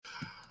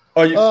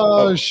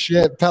Oh,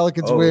 shit.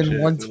 Pelicans win shit.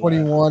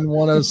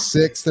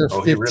 121-106. They're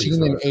he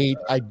really 15-8.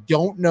 I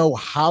don't know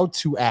how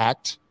to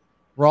act.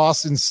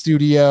 Ross in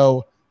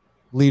studio,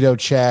 Lito,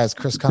 Chaz,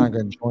 Chris Connor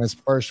going to join us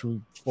first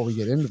before we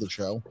get into the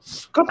show.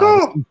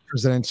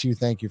 Presented to you.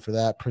 Thank you for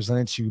that.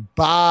 Presented to you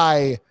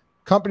by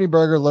Company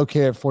Burger,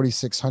 located at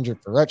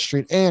 4600 Ferret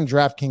Street, and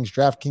DraftKings.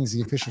 DraftKings,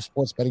 the official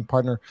sports betting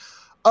partner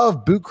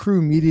of Boot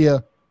Crew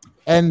Media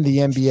and the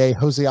NBA.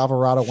 Jose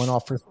Alvarado went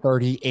off for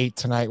 38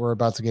 tonight. We're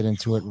about to get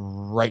into it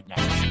right now.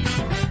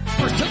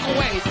 First took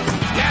away.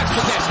 That's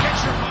the best.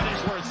 Get your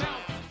money's worth out.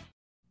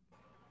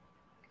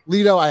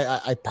 Lito,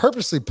 I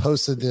purposely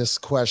posted this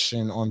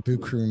question on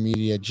Boot Crew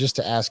Media just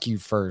to ask you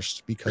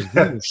first because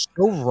we were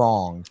so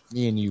wrong,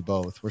 me and you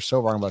both. We're so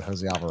wrong about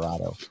Jose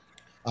Alvarado.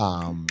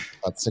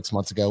 About 6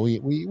 months ago, we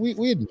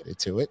admitted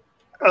to it.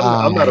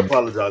 I'm not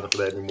apologizing for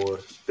that anymore.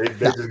 They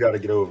just got to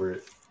get over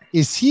it.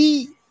 Is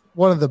he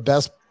one of the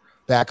best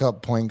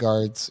backup point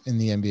guards in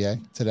the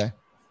NBA today?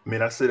 I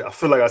mean, I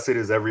feel like I say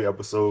this every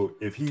episode.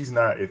 If he's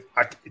not,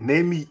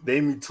 name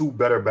me two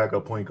better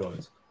backup point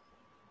guards.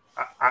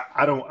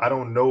 I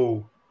don't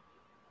know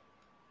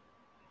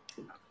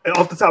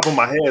off the top of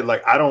my head.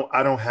 Like I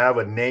don't have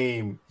a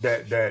name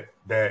that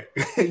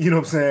you know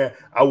what I'm saying.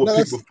 I would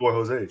pick before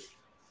Jose.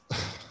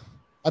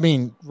 I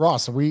mean,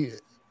 Ross, are we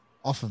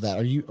off of that?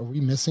 Are we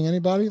missing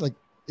anybody? Like,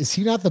 is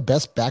he not the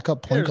best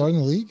backup point guard in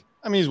the league?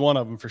 I mean, he's one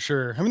of them for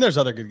sure. I mean, there's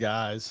other good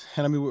guys,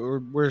 and I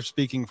mean, we're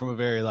speaking from a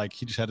very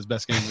he just had his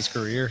best game of his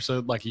career,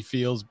 so he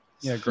feels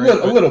great.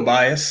 A little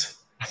biased.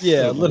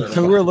 Yeah,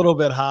 we're a little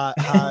bit high,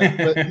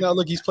 but no,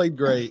 look, he's played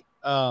great.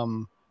 I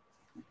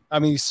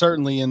mean, he's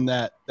certainly in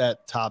that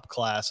top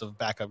class of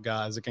backup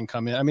guys that can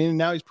come in. I mean,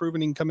 now he's proven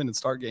he can come in and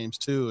start games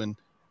too, and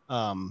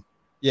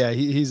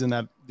he's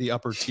in the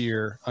upper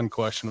tier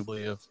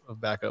unquestionably of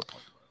backup.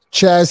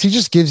 Chaz, he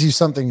just gives you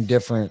something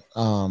different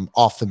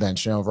off the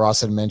bench. You know,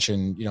 Ross had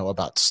mentioned,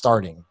 about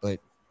starting,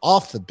 but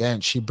off the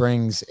bench, he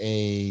brings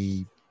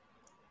a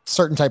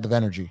certain type of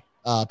energy.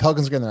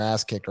 Pelicans getting their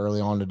ass kicked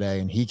early on today,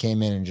 and he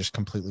came in and just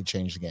completely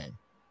changed the game.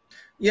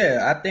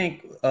 Yeah, I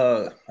think,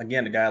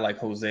 again, a guy like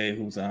Jose,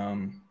 who's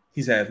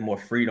he's has more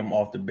freedom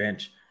off the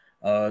bench,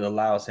 it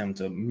allows him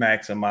to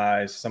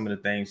maximize some of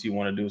the things you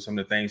want to do, some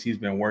of the things he's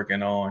been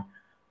working on.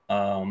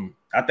 I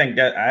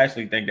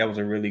actually think that was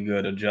a really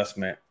good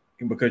adjustment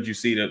because you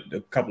see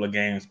the couple of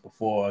games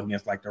before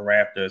against the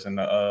Raptors and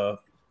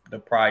the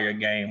prior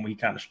game, we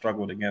kind of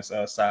struggled against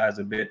size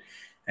a bit,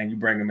 and you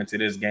bring him into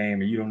this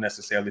game and you don't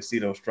necessarily see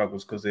those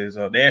struggles because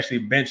they actually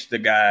benched the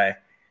guy.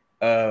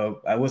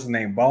 What's his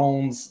name?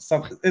 Bones.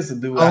 Something. It's a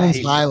dude.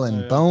 Bones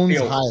Highland.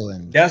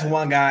 Highland. That's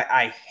one guy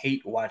I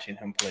hate watching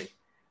him play,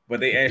 but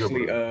they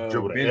actually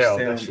benched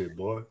him. Shit,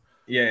 boy.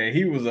 Yeah,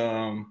 he was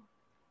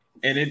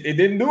and it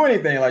didn't do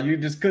anything. You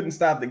just couldn't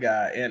stop the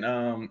guy.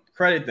 And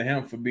credit to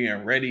him for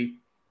being ready,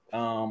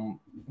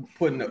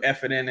 putting the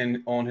effort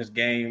in on his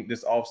game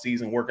this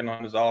offseason, working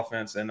on his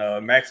offense and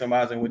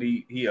maximizing what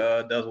he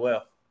does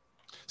well.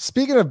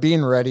 Speaking of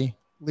being ready,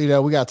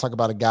 Lito, we got to talk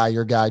about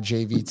your guy,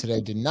 JV,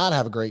 today. Did not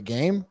have a great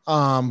game,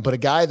 but a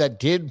guy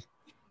that did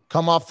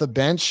come off the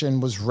bench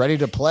and was ready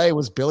to play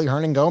was Billy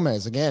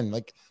Hernan-Gomez. Again,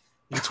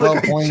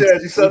 12 points.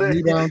 You saw that?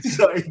 He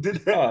did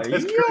that.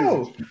 That's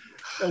crazy.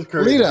 That's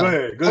crazy.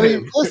 Lito, Go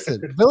ahead.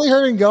 Listen, Billy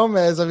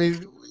Hernan-Gomez,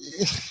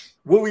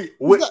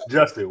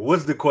 Justin,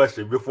 what's the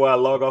question before I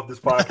log off this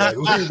podcast?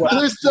 No, I'm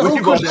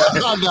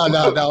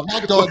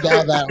not going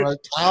down that road.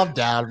 Calm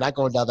down. I'm not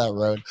going down that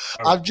road.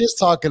 Right. I'm just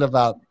talking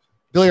about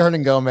Billy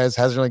Hernan-Gomez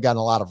hasn't really gotten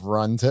a lot of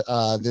run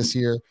this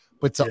year,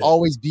 but to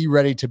always be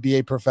ready to be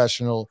a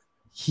professional,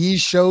 he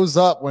shows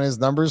up when his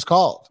number is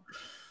called.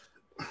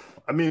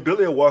 I mean,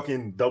 Billy will walk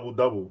in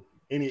double-double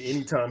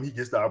anytime he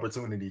gets the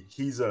opportunity.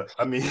 He's the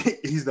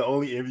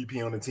only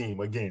MVP on the team.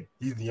 Again,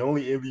 he's the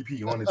only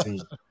MVP on the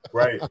team,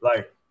 right?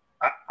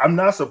 I'm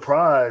not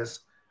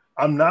surprised.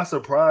 I'm not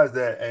surprised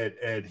that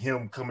at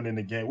him coming in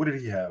the game. What did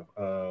he have?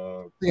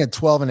 I think at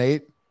 12 and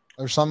 8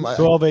 or something.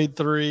 12, 8,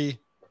 3,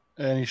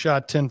 and he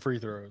shot 10 free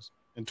throws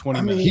in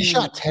 20 minutes. He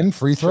shot 10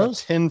 free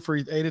throws? 8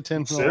 of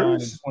 10 from the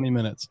line in 20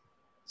 minutes.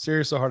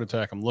 Serious heart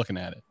attack. I'm looking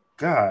at it.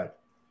 God.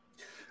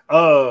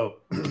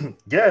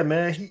 Yeah,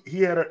 man.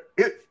 He had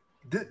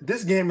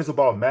this game is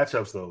about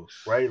matchups though,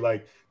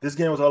 right? This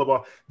game was all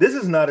about. This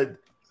is not a.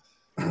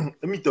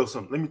 Let me throw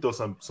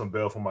some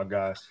bell for my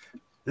guys.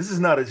 This is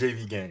not a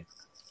JV game.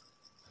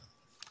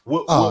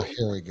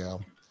 Here we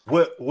go.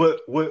 What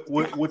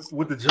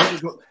the Joker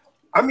go?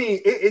 I mean,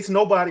 it's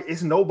nobody.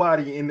 It's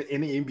nobody in the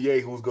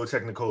NBA who's go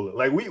check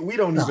Nikola. We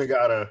don't even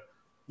gotta.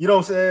 You know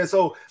what I'm saying?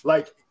 So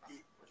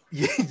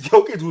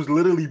Jokic was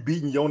literally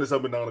beating Jonas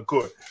up and down the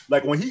court.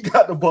 When he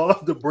got the ball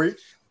off the break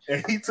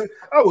and he took,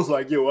 I was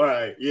like, yo, all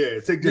right, yeah,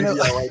 take JV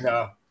out right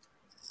now.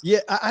 Yeah,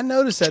 I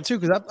noticed that too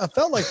because I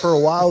felt like for a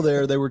while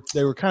there they were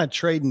kind of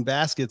trading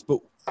baskets, but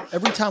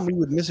every time we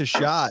would miss a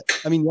shot,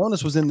 I mean,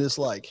 Jonas was in this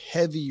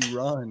heavy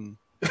run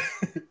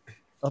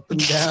up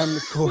and down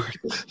the court,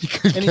 and he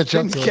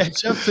couldn't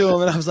catch up to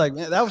him. And I was like,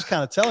 man, that was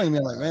kind of telling me,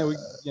 I'm like, man,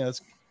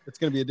 it's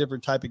going to be a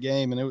different type of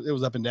game, and it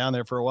was up and down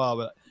there for a while.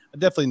 But I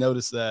definitely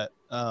noticed that.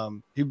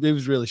 He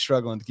was really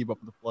struggling to keep up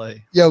with the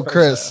play. Yo,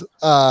 Chris,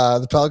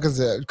 the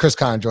Pelicans. Chris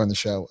Conner joined the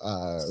show.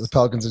 The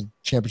Pelicans a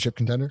championship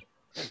contender.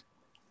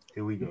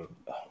 Here we go.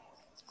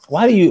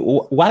 Why do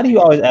you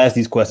always ask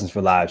these questions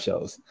for live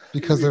shows?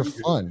 Because they're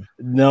fun.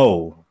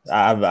 No,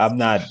 I'm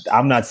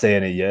not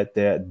saying it yet.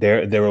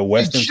 They're a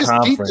Western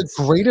Conference.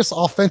 The greatest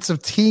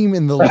offensive team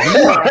in the league.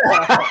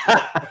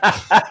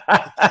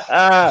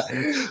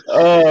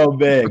 Oh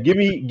man, give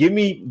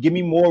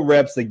me more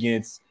reps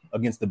against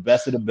the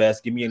best of the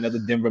best. Give me another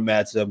Denver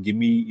matchup. Give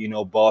me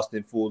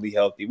Boston fully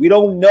healthy. We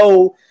don't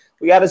know.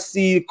 We got to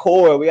see the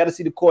core. We got to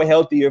see the core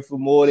healthier for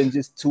more than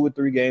just 2 or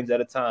 3 games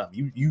at a time.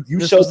 You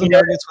showed the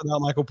Nuggets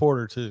without Michael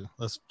Porter too.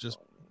 Let's just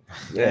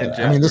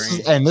I mean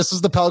this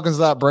is the Pelicans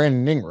without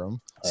Brandon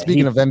Ingram.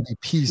 Speaking of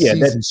MVP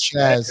seasons,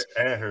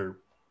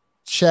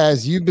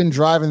 Chaz, you've been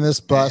driving this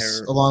bus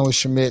along with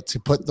Schmidt to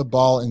put the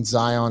ball in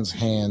Zion's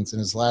hands in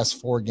his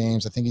last 4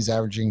 games. I think he's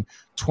averaging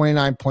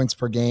 29 points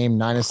per game,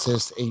 9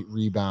 assists, 8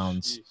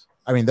 rebounds.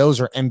 I mean,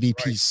 those are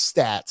MVP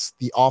stats.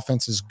 The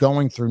offense is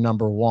going through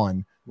number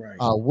 1. Right.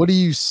 What are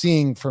you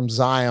seeing from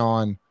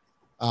Zion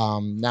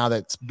now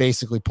that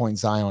basically Point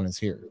Zion is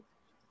here?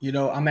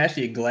 I'm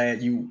actually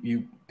glad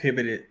you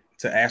pivoted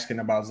to asking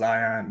about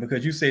Zion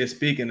because you said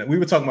we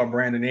were talking about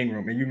Brandon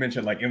Ingram and you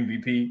mentioned like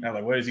MVP. I was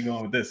like, where is he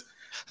going with this?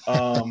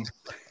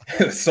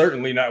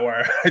 Certainly not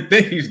where I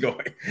think he's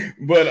going.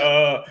 But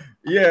I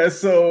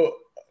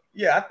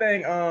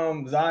think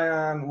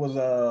Zion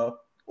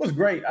was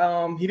great.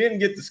 He didn't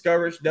get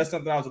discouraged. That's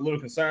something I was a little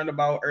concerned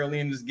about early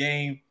in this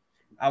game.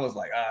 I was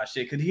like,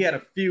 shit, because he had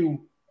a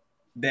few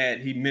that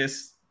he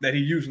missed that he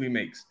usually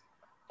makes.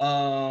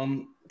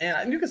 And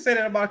you can say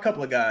that about a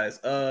couple of guys.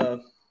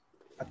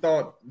 I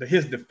thought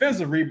his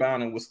defensive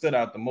rebounding was stood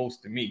out the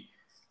most to me.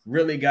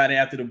 Really got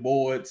after the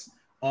boards.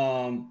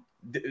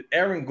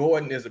 Aaron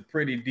Gordon is a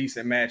pretty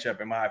decent matchup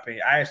in my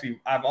opinion.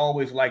 I've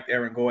always liked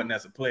Aaron Gordon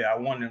as a player. I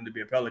wanted him to be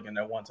a Pelican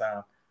at one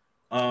time.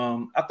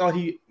 I thought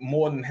he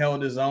more than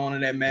held his own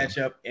in that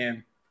matchup.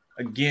 And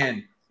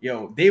again,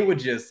 they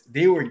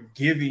were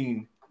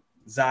giving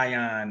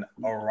Zion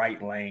a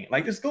right lane.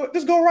 Like, just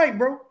go right,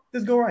 bro.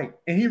 Just go right.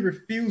 And he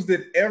refused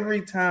it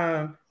every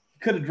time. He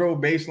could have drove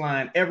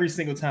baseline every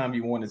single time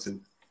he wanted to.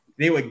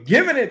 They were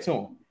giving it to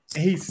him.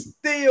 And he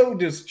still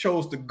just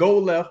chose to go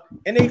left.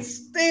 And they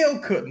still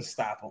couldn't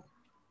stop him.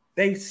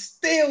 And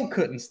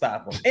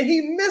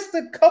he missed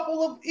a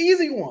couple of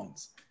easy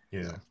ones.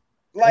 Yeah.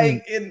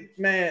 Like,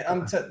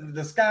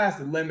 the sky's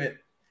the limit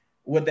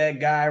with that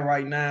guy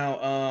right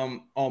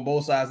now on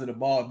both sides of the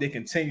ball if they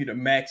continue to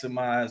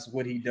maximize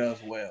what he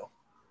does well.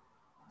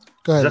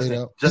 Go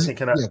ahead, Justin,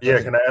 can I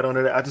add on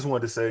to that? I just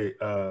wanted to say,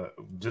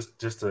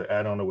 just to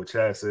add on to what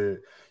Chad said,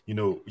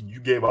 you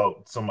gave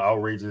out some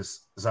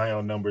outrageous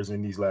Zion numbers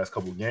in these last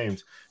couple of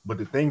games, but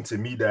the thing to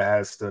me that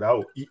has stood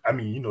out, I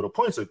mean, the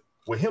points are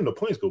with him, the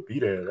points go be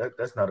there.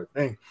 That's not a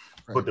thing,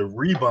 right. But the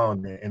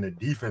rebound and the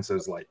defense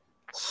has like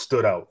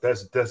stood out.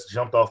 That's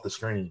jumped off the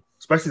screen,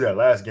 especially that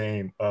last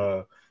game.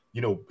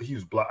 He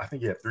was blocked. I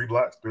think he had 3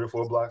 or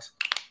 4 blocks.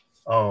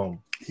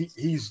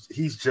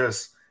 He's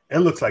just. It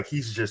looks like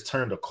he's just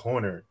turned a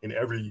corner in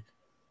every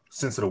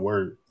sense of the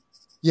word.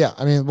 Yeah,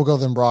 I mean, we'll go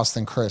then Ross,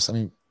 then Chris. I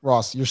mean,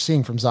 Ross, you're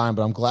seeing from Zion,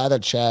 but I'm glad that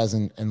Chaz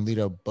and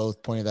Lito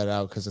both pointed that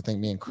out because I think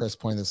me and Chris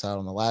pointed this out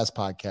on the last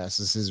podcast.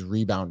 This is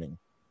rebounding.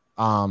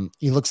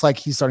 He looks like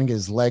he's starting to get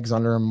his legs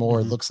under him more.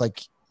 Mm-hmm. It looks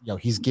like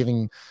he's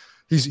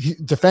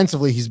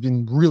defensively he's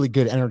been really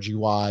good energy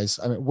wise.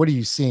 I mean, what are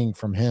you seeing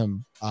from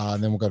him?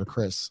 And then we'll go to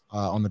Chris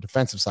on the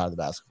defensive side of the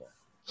basketball.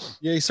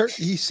 Yeah,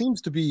 he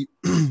seems to be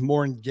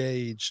more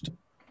engaged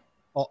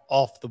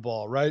off the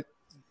ball, right?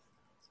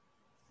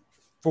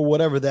 For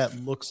whatever that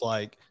looks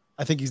like,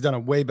 I think he's done a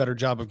way better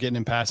job of getting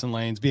in passing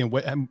lanes, being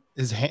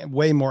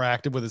way more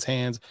active with his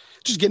hands,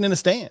 just getting in a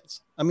stance.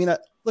 I mean,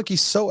 look,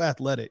 he's so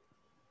athletic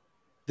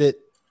that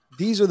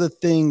these are the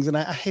things, and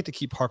I hate to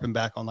keep harping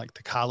back on like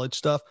the college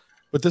stuff,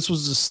 but this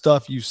was the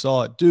stuff you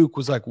saw at Duke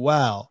was like,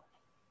 wow,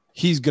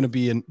 he's going to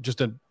be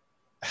just a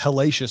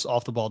hellacious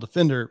off the ball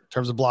defender in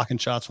terms of blocking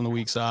shots from the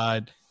weak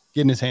side,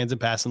 getting his hands in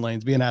passing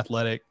lanes, being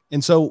athletic.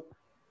 And so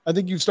I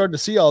think you've started to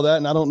see all that,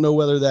 and I don't know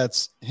whether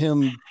that's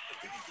him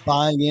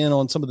buying in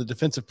on some of the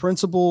defensive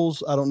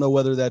principles. I don't know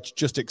whether that's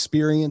just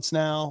experience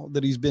now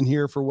that he's been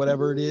here for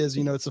whatever it is.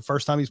 It's the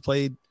first time he's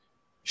played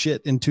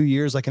in 2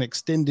 years, like an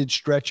extended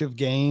stretch of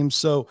games.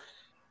 So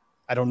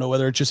I don't know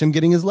whether it's just him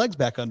getting his legs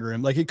back under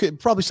him. Like it could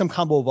probably some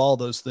combo of all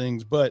those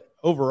things. But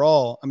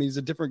overall, I mean, he's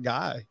a different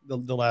guy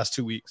the last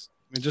 2 weeks.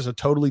 I mean, just a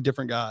totally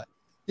different guy.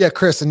 Yeah,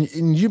 Chris,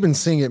 and you've been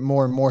seeing it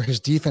more and more. His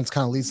defense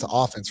kind of leads to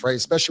offense, right?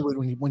 Especially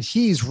when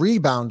he's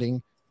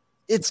rebounding,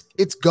 it's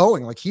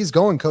going like he's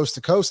going coast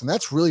to coast, and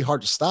that's really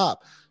hard to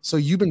stop. So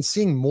you've been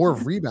seeing more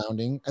of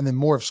rebounding and then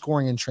more of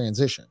scoring in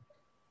transition.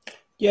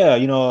 Yeah,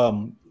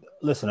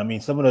 listen, I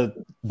mean, some of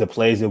the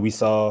plays that we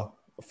saw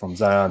from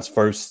Zion's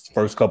first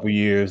couple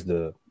years,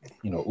 the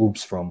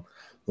oops from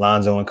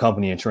Lonzo and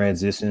company in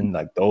transition,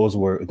 like those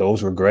were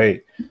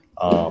great.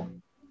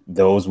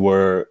 Those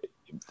were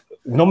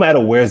no matter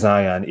where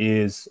Zion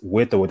is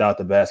with or without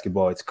the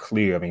basketball, it's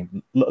clear. I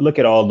mean, look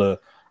at all the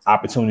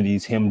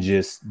opportunities him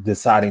just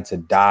deciding to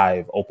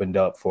dive opened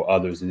up for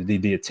others.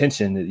 The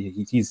attention,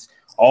 he's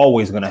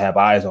always going to have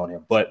eyes on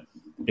him. But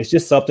it's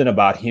just something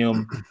about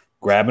him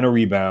grabbing a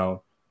rebound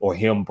or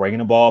him bringing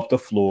the ball up the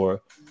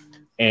floor.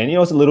 And,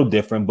 it's a little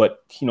different,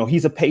 but,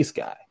 he's a pace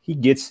guy. He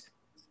gets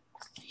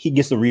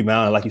the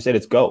rebound, and like you said,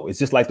 it's go. It's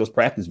just like those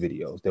practice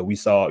videos that we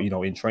saw,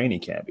 in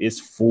training camp. It's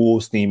full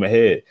steam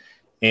ahead.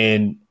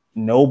 And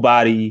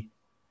nobody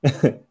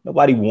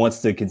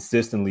wants to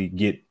consistently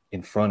get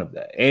in front of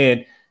that.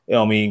 And,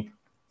 I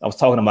was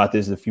talking about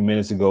this a few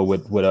minutes ago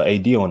with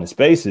AD on the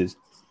Spaces.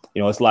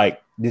 It's like,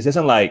 this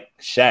isn't like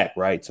Shaq,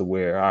 right? To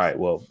where, all right,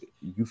 well,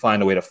 you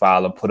find a way to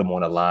foul him, put him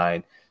on the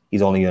line.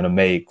 He's only going to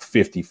make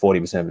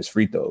 40% of his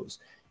free throws.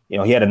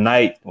 He had a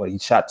night where he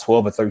shot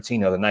 12 or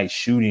 13 the other night,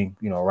 shooting,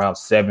 around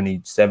 70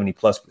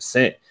 plus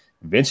 %.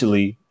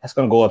 Eventually, that's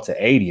going to go up to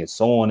 80 and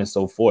so on and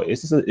so forth.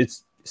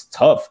 It's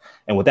tough.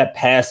 And with that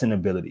passing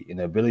ability and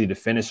the ability to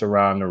finish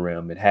around the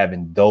rim and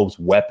having those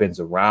weapons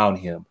around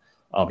him,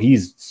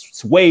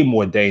 he's way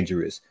more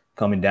dangerous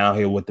coming down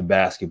here with the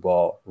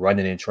basketball,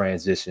 running in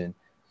transition,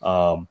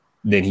 than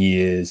he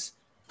is,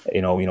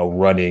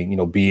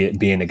 running,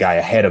 being the guy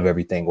ahead of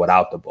everything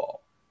without the ball.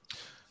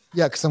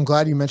 Yeah, because I'm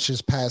glad you mentioned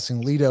his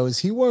passing. Lito, is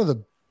he one of the?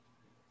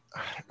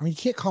 You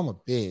can't call him a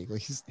big.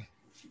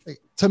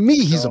 To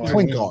me, he's a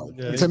point guard.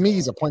 Yeah, to me,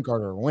 he's a point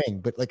guard or a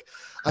wing. But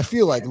I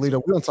feel like Lito,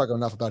 we don't talk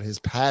enough about his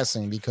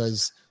passing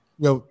because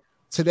in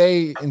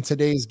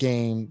today's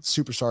game,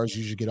 superstars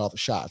usually get all the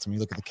shots.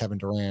 Look at the Kevin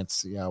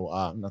Durant's.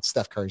 Not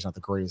Steph Curry's not the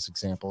greatest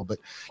example, but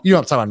I'm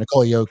talking about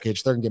Nikola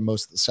Jokic. They're gonna get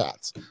most of the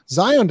shots.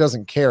 Zion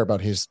doesn't care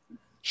about his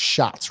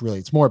shots really.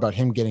 It's more about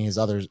him getting his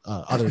others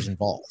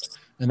involved.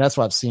 And that's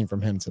what I've seen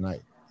from him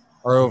tonight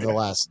or over the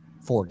last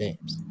 4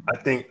 games. I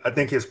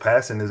think his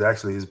passing is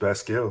actually his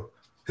best skill.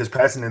 His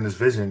passing and his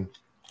vision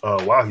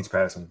while he's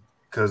passing.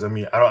 Because I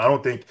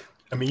don't think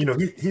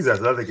he's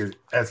as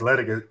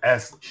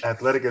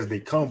athletic as they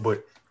come,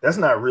 but that's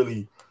not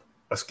really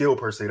a skill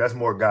per se. That's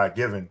more God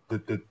given.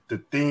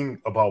 The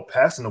thing about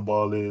passing the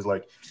ball is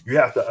you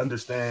have to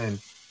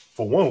understand,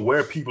 for one,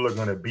 where people are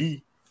gonna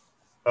be.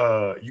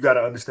 You got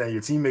to understand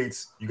your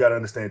teammates. You got to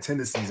understand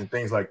tendencies and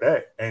things like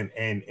that.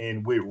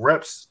 And with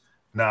reps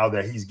now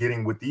that he's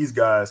getting with these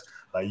guys,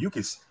 Zion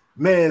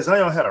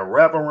had a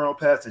wraparound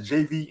pass to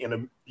JV and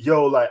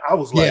I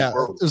was like,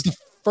 bro, it was the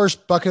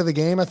first bucket of the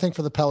game, I think,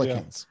 for the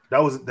Pelicans.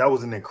 Yeah. That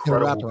was an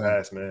incredible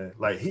pass, man.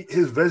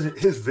 His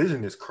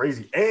vision is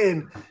crazy,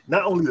 and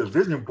not only the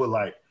vision,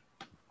 but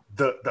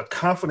the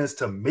confidence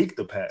to make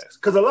the pass.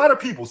 Because a lot of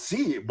people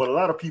see it, but a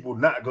lot of people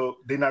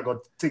they're not going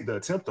to take the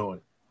attempt on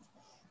it.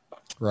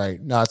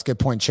 Right. No, that's a good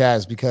point,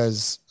 Chaz,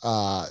 because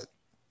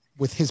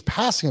with his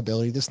passing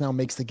ability, this now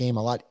makes the game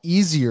a lot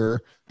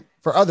easier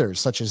for others,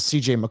 such as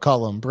CJ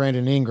McCollum,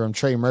 Brandon Ingram,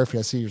 Trey Murphy.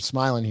 I see you're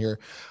smiling here.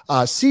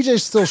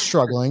 CJ's still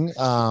struggling.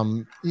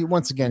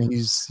 Once again,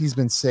 he's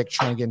been sick,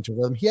 trying to get into a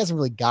rhythm. He hasn't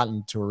really gotten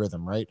into a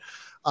rhythm, right?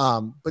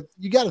 But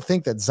you got to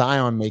think that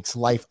Zion makes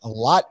life a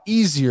lot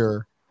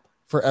easier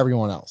for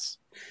everyone else.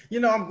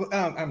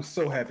 I'm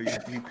so happy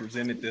you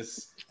presented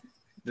this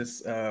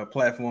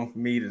platform for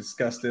me to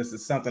discuss this.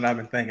 It's something I've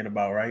been thinking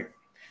about, right?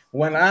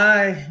 When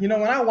I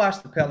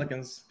watch the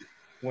Pelicans,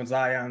 when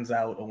Zion's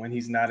out or when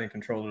he's not in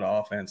control of the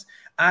offense,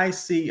 I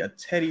see a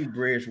Teddy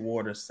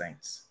Bridgewater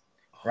Saints,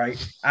 right?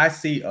 I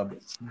see a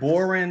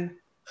boring,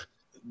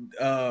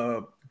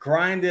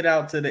 grinded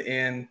out to the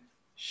end,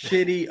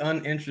 shitty,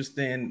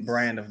 uninteresting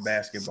brand of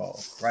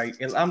basketball, right?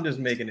 I'm just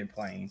making it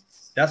plain.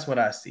 That's what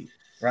I see.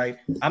 Right.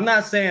 I'm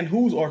not saying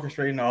who's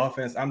orchestrating the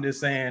offense. I'm just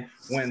saying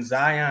when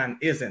Zion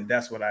isn't,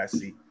 that's what I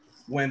see.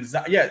 You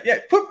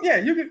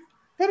can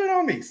put it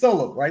on me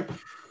solo, right?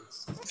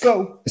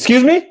 So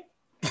excuse me?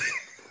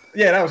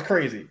 Yeah, that was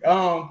crazy.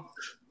 All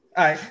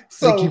right.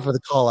 So thank you for the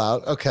call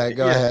out. Okay,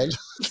 go ahead.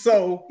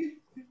 So,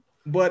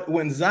 but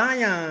when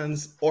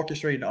Zion's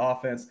orchestrating the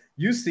offense,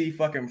 you see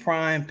fucking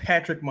prime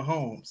Patrick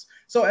Mahomes.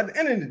 So at the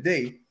end of the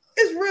day,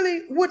 it's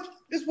really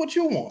what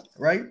you want,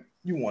 right?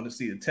 You want to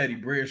see the Teddy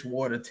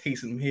Bridgewater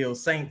Taysom Hill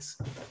Saints,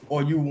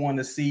 or you want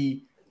to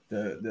see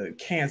the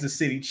Kansas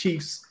City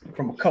Chiefs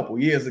from a couple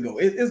years ago.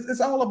 It's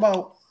all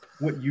about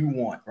what you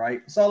want,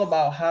 right? It's all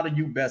about how do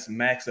you best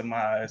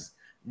maximize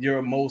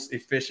your most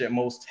efficient,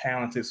 most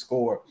talented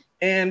scorer.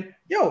 And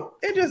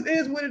it just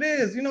is what it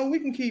is. We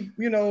can keep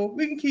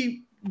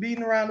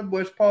beating around the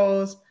bush,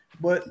 pause.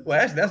 But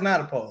actually, that's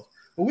not a pause.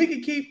 But we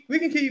can keep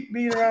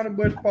beating around the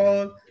bush,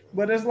 pause.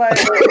 But it's like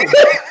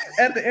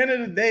at the end of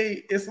the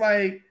day, it's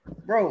like,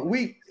 bro,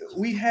 we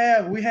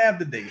have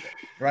the data,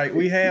 right?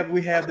 We have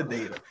the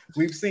data.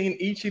 We've seen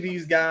each of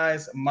these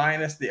guys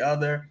minus the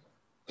other,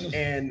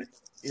 and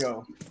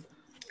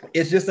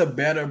it's just a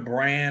better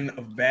brand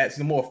of it's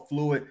a more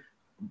fluid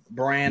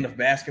brand of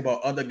basketball.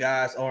 Other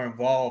guys are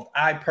involved.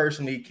 I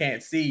personally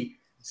can't see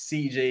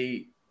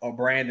CJ or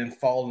Brandon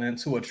falling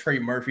into a Trey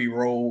Murphy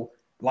role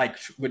like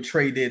what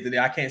Trey did today.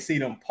 I can't see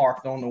them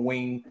parked on the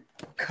wing,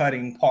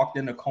 parked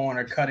in the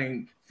corner,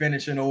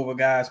 finishing over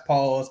guys'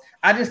 paws.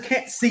 I just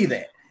can't see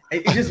that.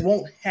 It just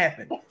won't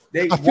happen.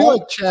 I feel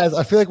like Chaz.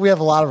 I feel like we have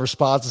a lot of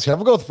responses here. I'm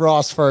gonna go with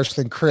Ross first,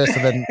 then Chris,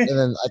 and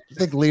then I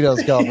think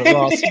Lito's going. But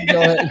Ross, you go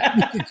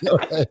ahead. Go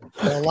ahead.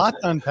 A lot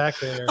to unpack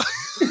there.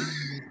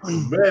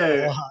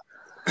 Man,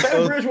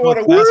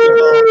 Bridgewater,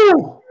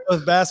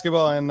 both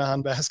basketball and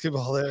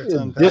non-basketball there.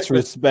 To unpack.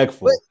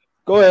 Disrespectful.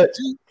 Go ahead.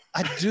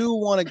 I do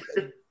want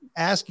to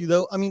ask you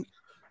though. I mean,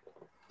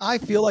 I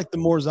feel like the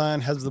more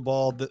Zion has the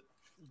ball,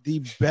 the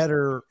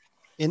better.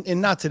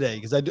 And not today,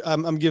 because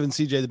I'm giving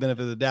CJ the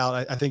benefit of the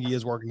doubt. I think he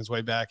is working his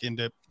way back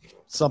into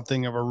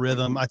something of a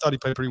rhythm. I thought he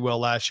played pretty well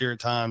last year at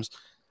times.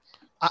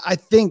 I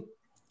think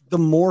the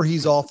more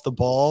he's off the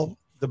ball,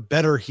 the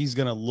better he's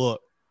going to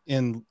look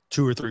in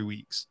 2 or 3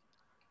 weeks.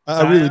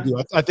 I really do.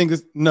 I think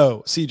this. No,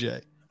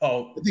 CJ.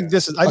 Oh, I think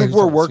this is. I think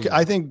we're working.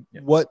 I think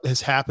what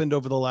has happened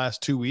over the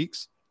last 2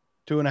 weeks,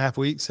 2.5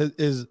 weeks,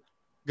 is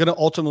going to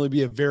ultimately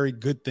be a very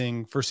good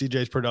thing for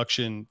CJ's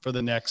production for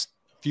the next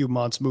few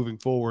months moving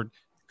forward.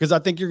 Because I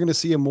think you're going to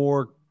see a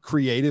more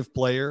creative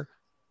player.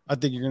 I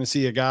think you're going to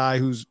see a guy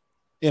who's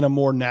in a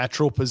more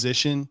natural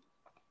position,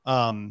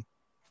 and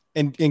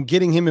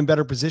getting him in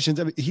better positions.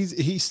 I mean,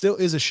 he still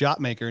is a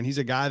shot maker, and he's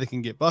a guy that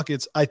can get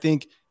buckets. I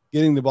think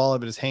getting the ball out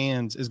of his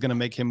hands is going to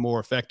make him more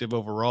effective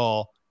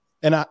overall.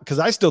 And because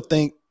I still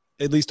think,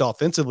 at least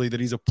offensively, that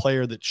he's a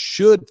player that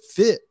should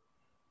fit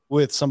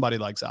with somebody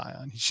like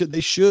Zion.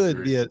 They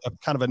should be a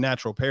kind of a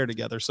natural pair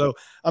together. So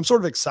I'm sort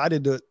of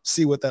excited to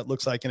see what that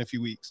looks like in a few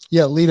weeks.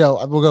 Yeah,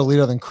 Lito. We'll go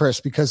Lito then Chris,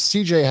 because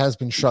CJ has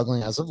been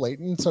struggling as of late,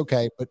 and it's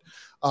okay. But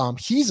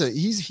he's a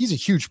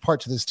huge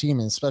part to this team,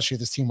 and especially if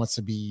this team wants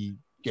to be,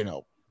 get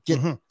to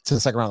the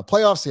second round of the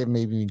playoffs. They have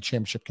maybe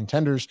championship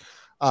contenders.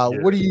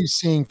 What are you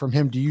seeing from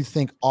him? Do you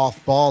think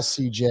off ball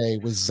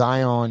CJ with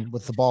Zion,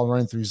 with the ball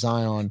running through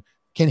Zion,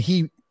 can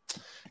he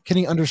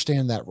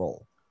understand that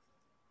role?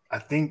 I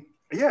think.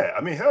 Yeah,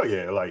 I mean, hell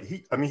yeah. Like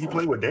he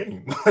played with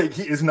Dame. Like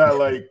it's not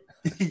like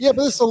yeah,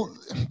 but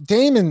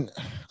Dame and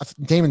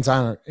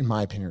Zion are, in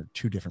my opinion, are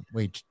two different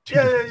ways.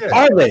 Yeah.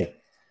 Are they?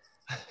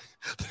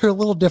 They're a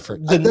little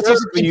different. The nerve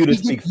for you to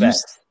speak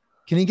facts.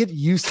 Can he get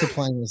used to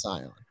playing with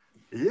Zion?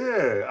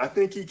 Yeah, I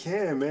think he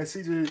can, man.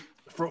 CJ,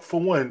 for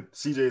one,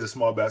 CJ is a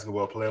small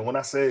basketball player. When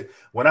I say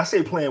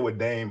playing with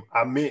Dame,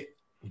 I meant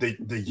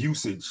the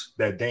usage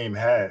that Dame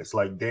has.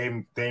 Like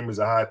Dame is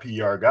a high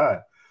PR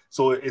guy.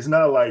 So it's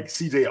not like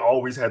CJ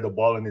always had the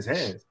ball in his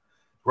hands,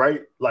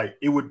 right? Like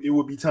it would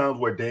be times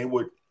where Dame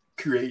would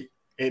create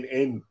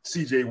and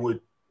CJ would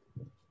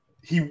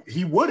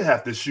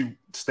have to shoot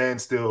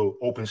standstill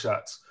open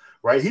shots,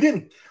 right? He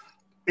didn't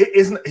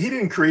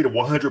create it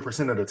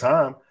 100% of the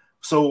time.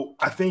 So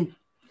I think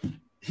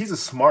he's a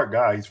smart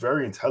guy. He's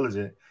very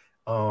intelligent.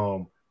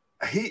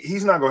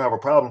 He's not gonna have a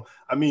problem.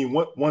 I mean,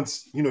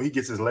 once he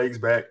gets his legs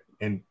back,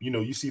 and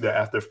you see the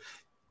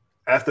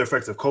after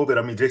effects of COVID.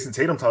 I mean, Jason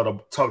Tatum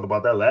talked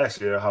about that last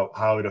year,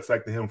 how it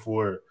affected him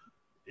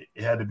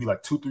it had to be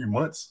like 2-3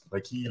 months.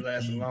 Like he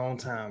lasted a long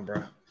time,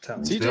 bro.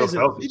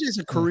 CJ's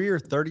a career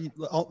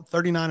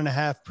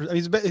 39.5%.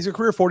 He's a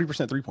career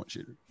 40% 3-point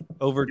shooter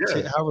over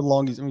however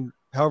long he's been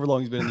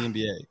in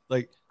the NBA.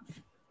 Like,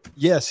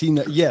 yes, he's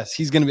going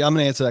to be. I'm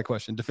going to answer that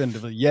question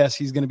definitively. Yes,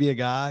 he's going to be a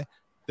guy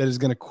that is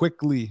going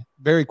to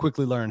very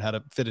quickly learn how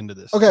to fit into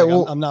this. Okay,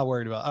 I'm not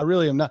worried about. I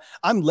really am not.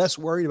 I'm less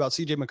worried about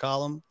CJ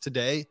McCollum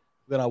today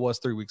than I was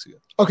 3 weeks ago.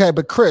 Okay,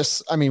 but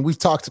Chris, I mean, we've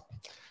talked.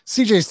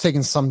 CJ's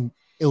taken some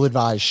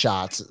ill-advised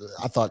shots.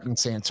 I thought in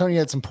San Antonio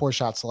had some poor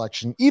shot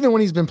selection. Even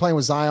when he's been playing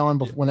with Zion,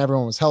 when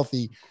everyone was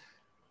healthy,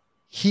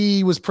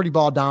 he was pretty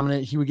ball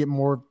dominant. He would get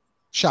more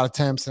shot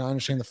attempts, and I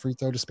understand the free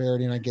throw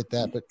disparity, and I get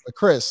that. But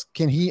Chris,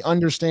 can he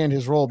understand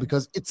his role?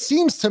 Because it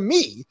seems to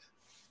me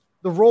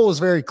the role is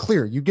very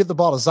clear. You give the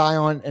ball to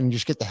Zion and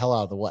just get the hell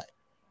out of the way.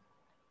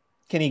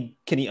 Can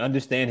he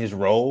understand his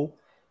role?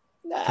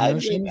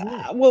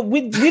 Well,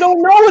 we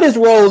don't know what his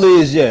role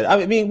is yet.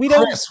 I mean, we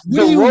don't. Chris,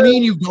 what do you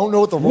mean you don't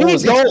know what the role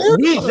is?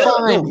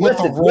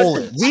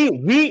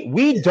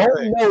 We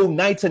don't know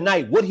night to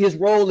night what his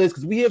role is,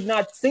 because we have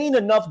not seen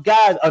enough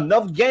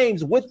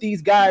games with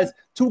these guys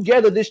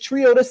together, this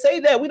trio, to say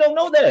that. We don't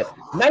know that.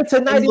 Night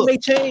to night, it may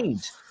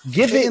change.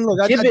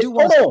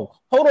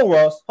 Hold on,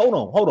 Ross.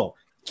 Hold on.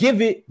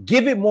 Give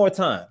it more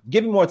time.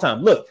 Give it more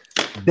time. Look,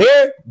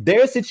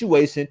 their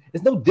situation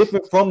is no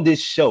different from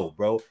this show,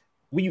 bro.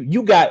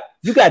 You got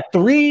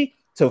 3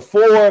 to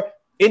 4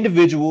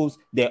 individuals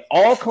that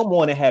all come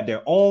on and have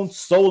their own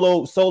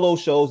solo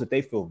shows that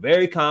they feel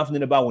very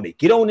confident about. When they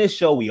get on this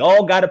show, we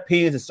all got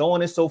opinions and so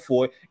on and so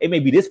forth. It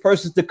may be this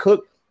person's the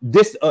cook.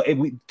 This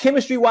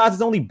chemistry wise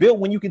is only built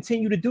when you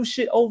continue to do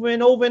shit over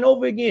and over and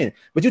over again.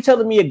 But you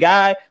telling me a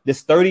guy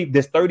that's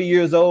 30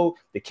 years old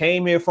that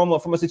came here from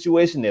a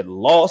situation that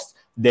lost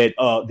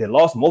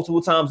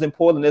multiple times in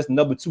Portland, that's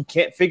number 2,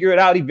 can't figure it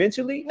out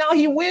eventually? No,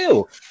 he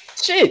will.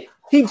 Shit.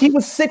 He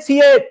was 6. He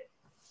had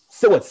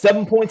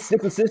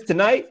 7.6 assists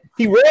tonight.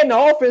 He ran the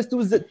offense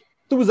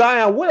through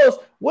Zion.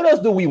 What else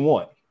do we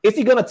want? Is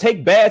he gonna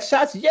take bad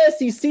shots? Yes,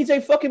 he's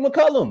CJ fucking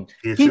McCollum.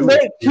 He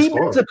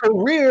makes a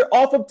career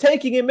off of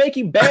taking and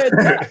making bad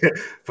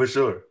shots. For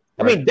sure.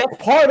 I mean, that's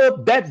part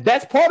of that.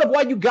 That's part of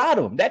why you got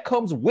him. That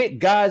comes with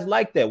guys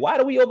like that. Why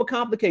do we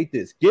overcomplicate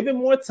this? Give him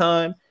more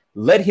time.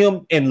 Let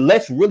him, and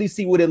let's really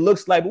see what it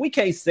looks like. But we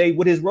can't say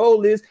what his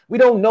role is. We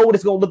don't know what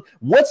it's going to look.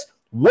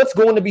 What's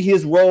going to be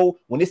his role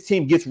when this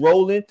team gets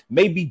rolling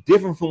may be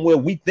different from where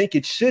we think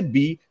it should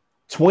be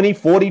 20,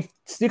 40,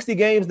 60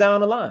 games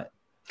down the line.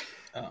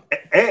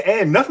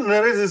 And none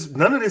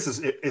of this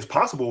is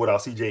possible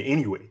without CJ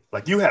anyway.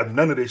 Like, you have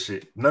none of this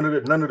shit. None of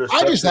the.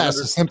 I just asked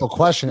a simple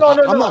question. No,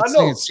 I'm not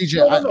saying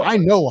CJ. I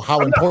know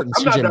how important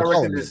CJ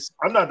McCollum is.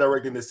 I'm not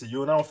directing this to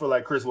you, and I don't feel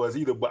like Chris was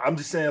either. But I'm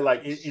just saying,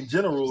 like, in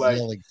general, like,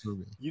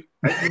 you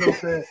know what I'm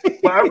saying.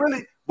 But I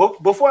really,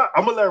 before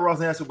I'm gonna let Ross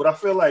answer, but I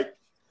feel like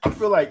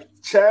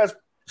Chaz.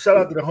 Shout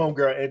out to the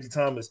homegirl Angie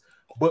Thomas.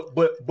 But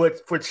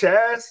for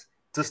Chaz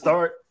to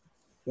start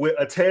with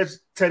a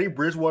Teddy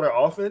Bridgewater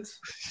offense,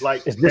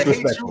 like, it's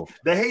disrespectful.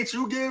 The hate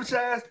you give,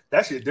 Chaz,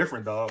 that shit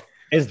different, dog.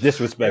 It's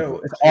disrespectful.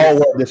 It's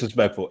all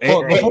disrespectful.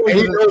 And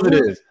he knows it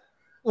is.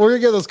 We're gonna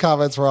get those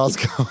comments where I was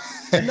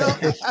going. No,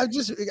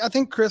 I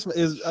think Chris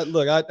is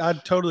look. I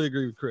totally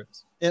agree with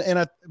Chris,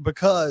 and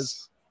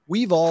because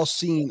we've all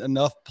seen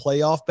enough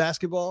playoff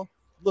basketball.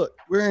 Look,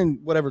 we're in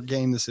whatever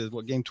game this is.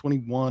 What, game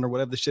 21 or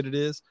whatever the shit it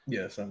is?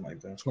 Yeah, something like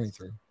that.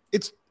 23.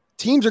 It's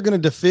teams are going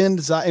to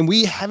defend Zion, and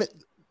we haven't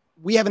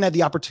had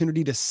the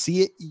opportunity to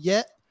see it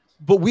yet.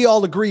 But we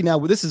all agree now.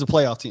 This is a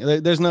playoff team.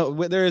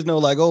 There is no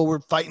like, oh,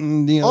 we're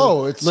fighting. You know,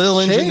 oh, it's little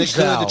engine changed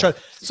that now. could try.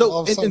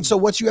 So and so,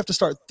 what you have to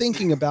start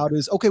thinking about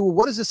is, okay, well,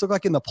 what does this look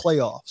like in the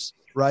playoffs,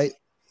 right?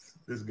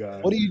 This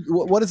guy.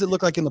 What does it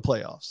look like in the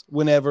playoffs?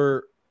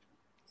 Whenever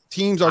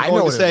teams are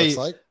going to say,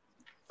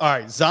 all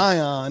right,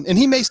 Zion, and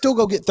he may still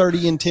go get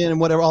 30 and 10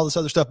 and whatever, all this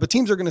other stuff, but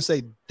teams are going to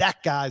say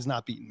that guy's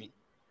not beating me.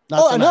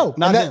 I know.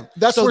 Not him.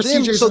 That's so where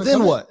then, CJ's so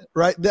then what, in.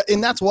 right?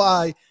 And that's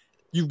why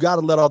you've got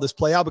to let all this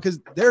play out, because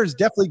there's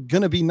definitely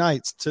going to be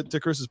nights, to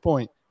Chris's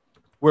point,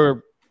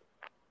 where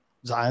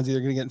Zion's either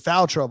going to get in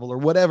foul trouble or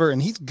whatever,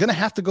 and he's going to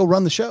have to go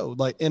run the show.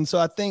 And so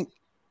I think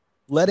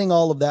letting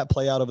all of that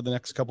play out over the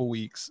next couple of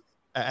weeks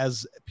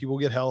as people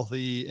get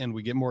healthy and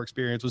we get more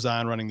experience with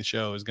Zion running the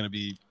show is going to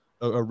be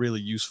a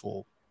really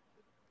useful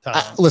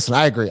time. Listen,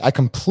 I agree. I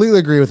completely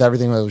agree with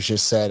everything that was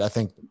just said. I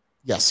think,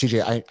 yes,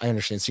 CJ, I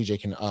understand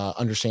CJ can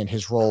understand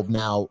his role.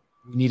 Now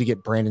we need to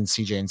get Brandon,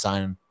 CJ, and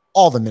Zion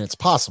all the minutes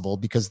possible,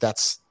 because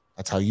that's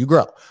how you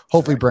grow.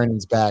 Hopefully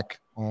Brandon's back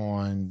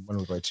on, when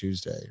we play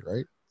Tuesday,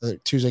 right?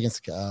 Tuesday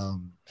against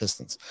the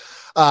Pistons.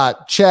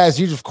 Chaz,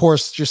 you of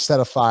course just set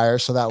a fire,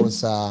 so that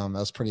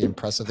was pretty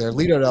impressive there.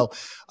 Lito,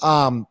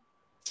 though,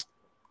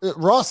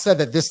 Ross said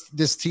that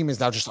this team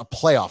is now just a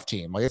playoff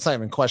team. Like, it's not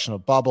even a question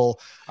of bubble.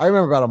 I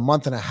remember about a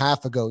month and a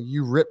half ago,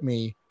 you ripped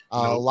me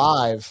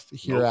live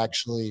here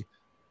actually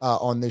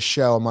on this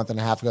show a month and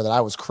a half ago that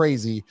I was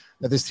crazy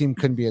that this team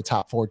couldn't be a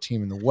top 4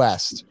 team in the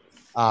West.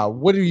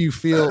 What do you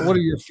feel? What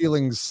are your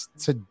feelings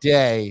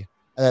today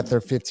that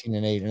they're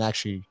 15-8 and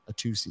actually a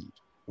 2 seed?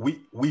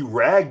 We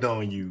ragged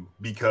on you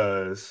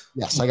because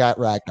yes, I got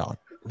ragged on.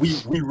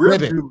 We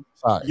ribbed you.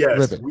 Sorry,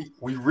 yes,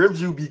 we ribbed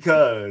you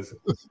because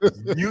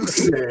you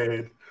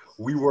said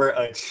we were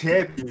a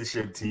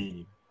championship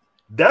team.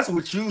 That's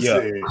what you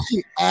said.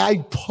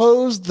 I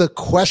posed the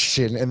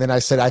question, and then I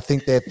said I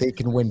think that they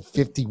can win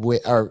 50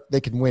 or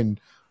they can win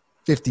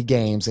 50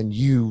 games, and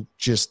you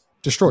just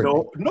destroyed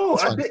me. No,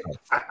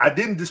 I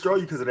didn't destroy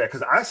you because of that.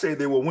 Because I said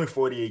they will win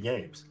 48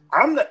 games.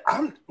 I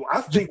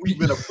think we've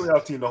been a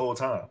playoff team the whole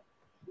time.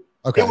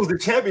 Okay, it was the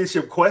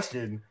championship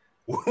question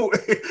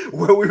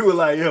where we were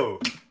like, yo.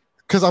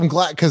 Because I'm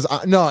glad. Because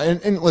no,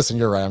 and listen,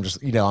 you're right. I'm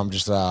just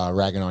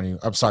ragging on you.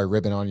 I'm sorry,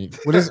 ribbing on you.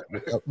 What is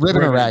it?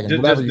 Ribbing or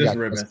ragging? Whatever you got.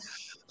 Ribbing.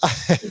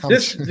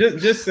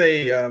 just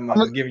say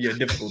I'm giving you a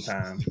difficult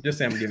time. Just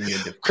say I'm giving you a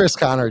difficult. Chris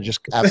Connor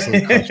just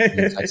absolutely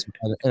crushed me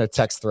in a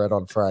text thread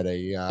on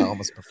Friday. He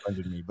almost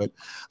befriended me. But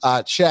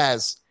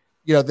Chaz,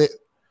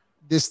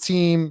 this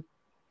team,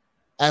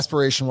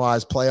 aspiration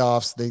wise,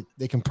 playoffs,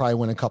 they can probably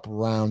win a couple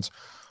rounds.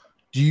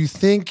 Do you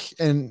think?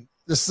 And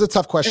this is a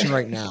tough question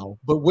right now,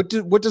 but what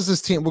does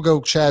this team? We'll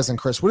go Chaz and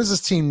Chris. What does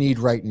this team need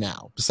right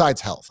now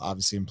besides health,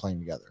 obviously, and playing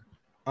together?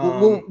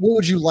 What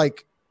would you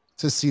like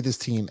to see this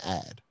team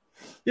add?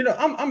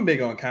 I'm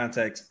big on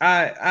context.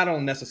 I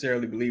don't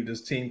necessarily believe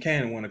this team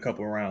can win a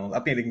couple of rounds. I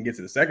think they can get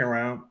to the second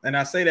round. And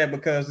I say that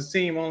because this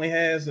team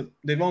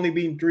they've only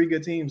beaten 3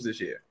 good teams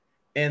this year.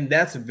 And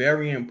that's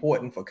very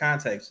important for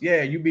context.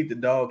 Yeah, you beat the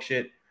dog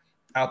shit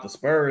out the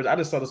Spurs. I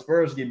just saw the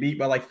Spurs get beat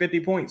by like 50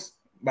 points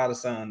by the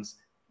Suns.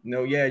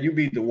 You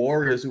beat the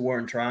Warriors who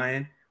weren't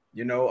trying,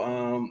 but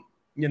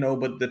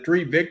the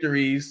 3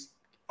 victories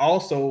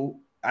also,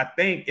 I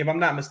think, if I'm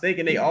not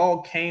mistaken, they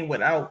all came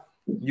without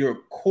your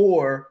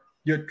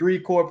 3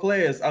 core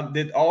players.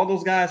 Did all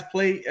those guys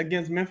play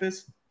against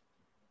Memphis?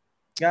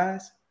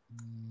 Guys?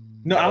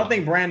 No, I don't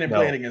think Brandon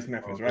played against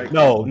Memphis, right?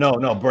 No.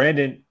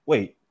 Brandon,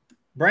 wait.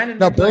 Brandon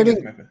no, played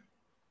against Memphis.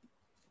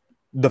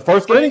 The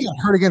first game? Brandon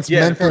got hurt against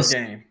Memphis. The first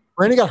game.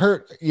 Brandon got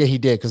hurt. Yeah, he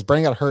did because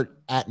Brandon got hurt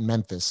at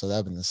Memphis, so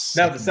that was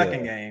the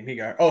second game he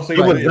got. Oh, so it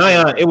was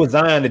Zion. It was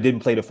Zion that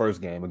didn't play the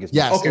first game against.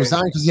 Yes, okay. It was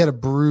Zion because he had a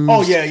bruise.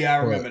 Oh yeah, I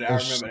remember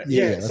that.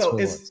 Yeah, so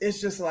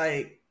it's just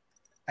like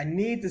I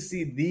need to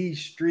see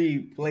these three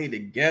play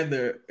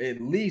together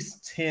at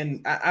least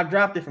 10. I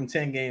dropped it from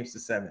 10 games to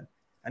 7.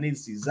 I need to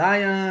see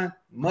Zion,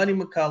 Muddy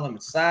McCollum,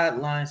 and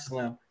Sideline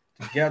Slim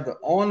together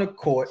on the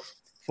court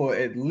for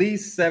at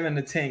least 7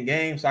 to 10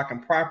 games so I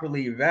can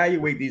properly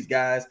evaluate these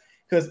guys,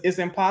 because it's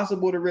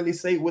impossible to really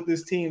say what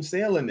this team's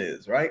ceiling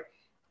is, right?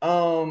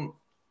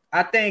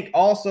 I think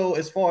also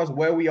as far as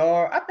where we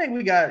are, I think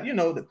we got,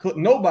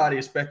 nobody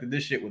expected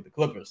this shit with the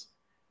Clippers.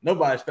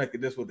 Nobody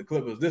expected this with the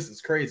Clippers. This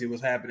is crazy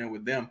what's happening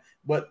with them.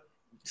 But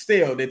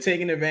still, they're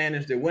taking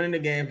advantage. They're winning the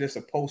games they're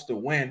supposed to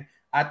win.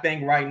 I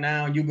think right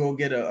now you go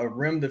get a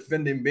rim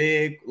defending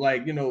big.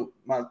 Like,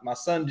 my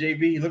son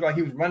JV, he looked like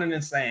he was running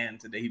in sand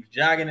today. He was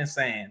jogging in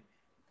sand.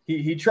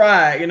 He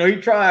tried,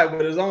 but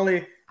there's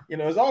only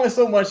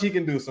so much he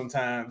can do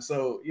sometimes.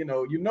 So, you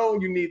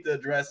need to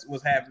address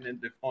what's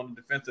happening on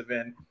the defensive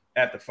end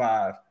at the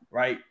 5,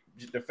 right?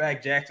 The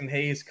fact Jackson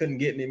Hayes couldn't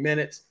get any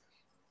minutes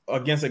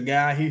against a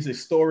guy he's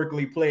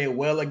historically played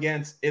well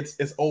against,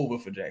 it's over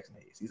for Jackson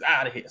Hayes. He's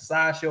out of here.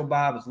 Sideshow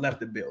Bob has left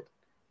the building,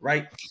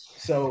 right?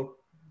 So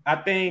I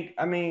think,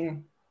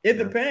 it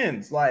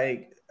depends.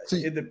 Like,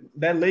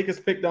 that Lakers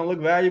pick don't look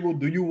valuable.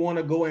 Do you want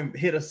to go and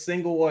hit a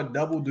single or a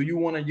double? Do you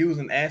want to use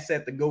an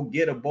asset to go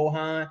get a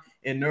Bohan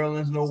and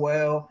Nerlens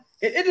Noel?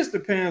 It just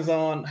depends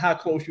on how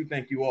close you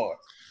think you are.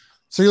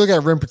 So you look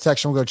at rim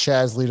protection. We'll go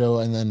Chaz,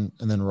 Lito, and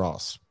then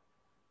Ross.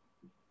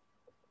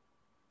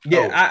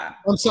 Yeah,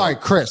 I'm sorry,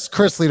 Chris,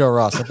 Lito,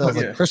 Ross. I felt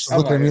like Chris was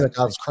looking at me like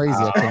I was crazy.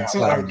 I couldn't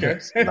stop. Okay.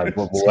 Like,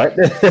 what?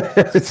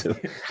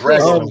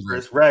 Rag on him,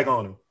 Chris. Rag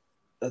on him.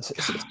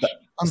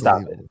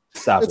 Stop it.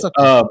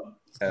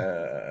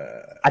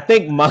 I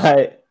think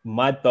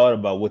my thought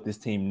about what this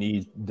team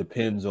needs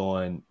depends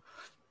on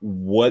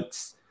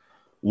what's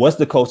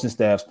the coaching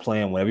staff's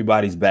plan when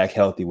everybody's back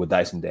healthy with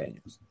Dyson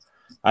Daniels.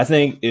 I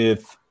think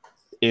if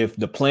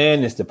the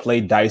plan is to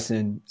play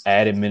Dyson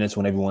added minutes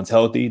when everyone's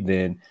healthy,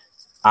 then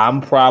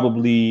I'm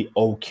probably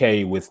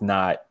okay with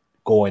not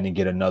going and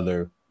get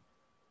another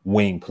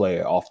wing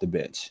player off the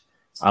bench.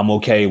 I'm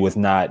okay with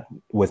not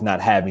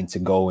having to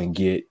go and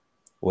get,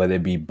 whether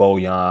it be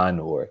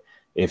Bojan or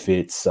if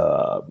it's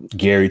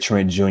Gary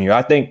Trent Jr.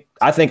 I think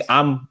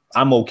I'm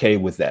okay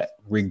with that.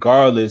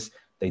 Regardless,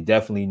 they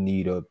definitely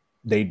need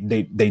they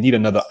need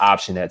another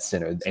option at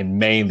center, and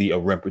mainly a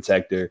rim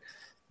protector.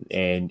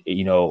 And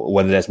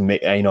whether that's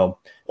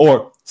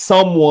or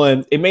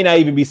someone, it may not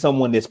even be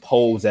someone that's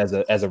posed as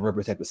a rim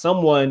protector,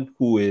 someone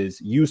who is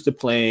used to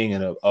playing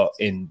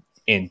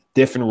in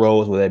different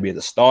roles, whether that be as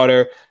a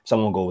starter,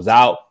 someone goes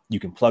out, you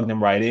can plug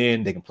them right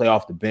in, they can play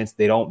off the bench.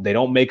 They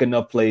don't make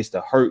enough plays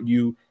to hurt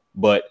you,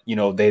 but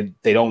they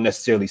don't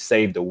necessarily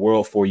save the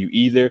world for you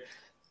either.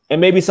 And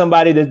maybe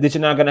somebody that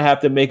you're not going to have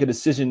to make a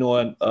decision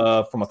on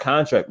from a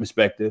contract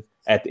perspective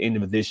at the end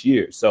of this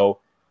year. So,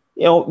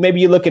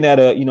 maybe you're looking at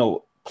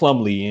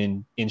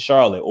Plumlee in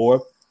Charlotte,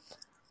 or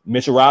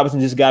Mitchell Robinson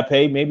just got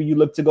paid. Maybe you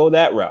look to go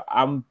that route.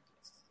 I'm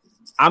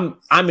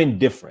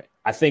indifferent.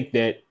 I think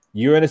that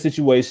you're in a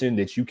situation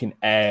that you can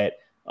add,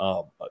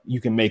 you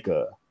can make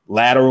a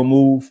lateral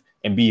move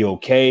and be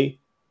okay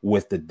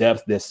with the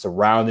depth that's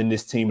surrounding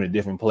this team and the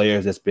different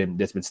players that's been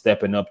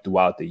stepping up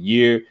throughout the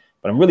year.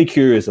 But I'm really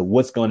curious of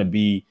what's going to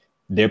be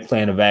their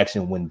plan of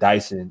action when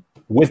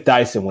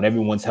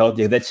everyone's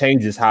healthy. That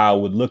changes how I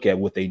would look at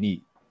what they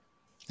need.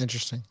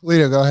 Interesting.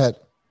 Lito, go ahead.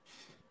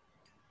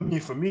 I mean,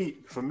 for me,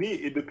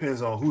 it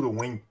depends on who the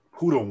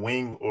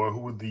wing or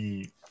who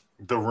the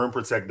rim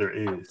protector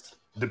is.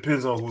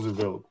 Depends on who's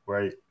available,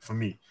 right? For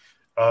me,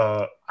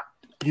 I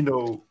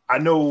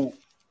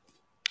know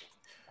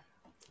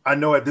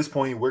at this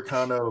point we're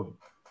kind of,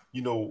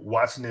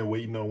 watching and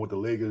waiting on what the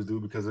Lakers do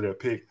because of their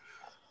pick.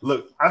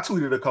 Look, I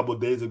tweeted a couple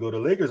of days ago, the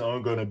Lakers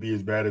aren't going to be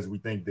as bad as we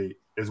think they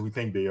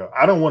are.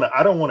 I don't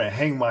want to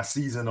hang my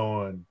season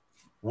on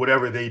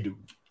whatever they do.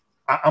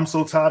 I'm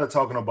so tired of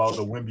talking about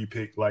the Wemby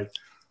pick. Like,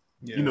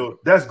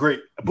 that's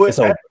great, but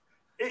that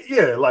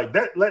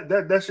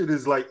shit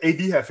is like AD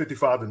had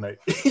 55 tonight.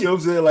 You know what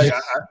I'm saying? Like,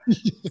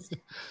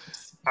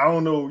 I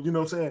don't know. You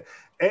know what I'm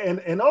saying?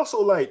 And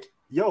also, like,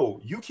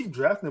 you keep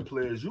drafting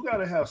players, you got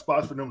to have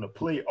spots for them to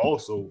play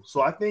also.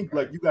 So I think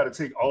like you got to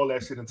take all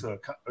that shit into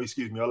account.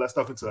 All that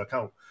stuff into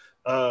account.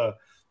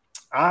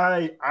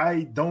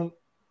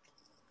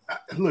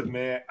 Look,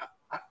 man.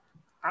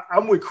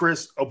 I'm with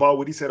Chris about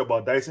what he said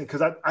about Dyson,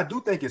 because I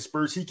do think in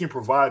Spurs he can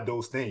provide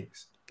those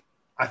things.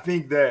 I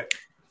think that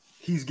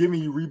he's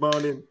giving you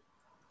rebounding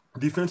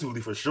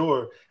defensively for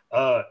sure.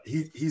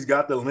 He's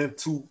got the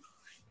length to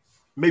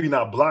maybe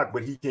not block,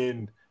 but he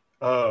can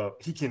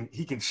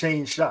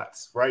change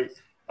shots, right?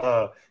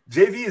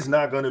 JV is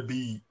not going to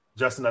be,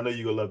 Justin, I know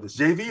you're going to love this.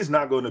 JV is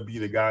not going to be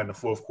the guy in the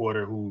fourth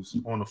quarter who's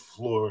on the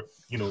floor,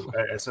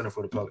 at center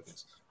for the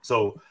Pelicans.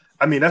 So,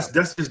 I mean, that's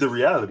just the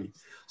reality.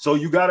 So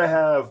you got to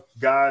have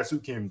guys who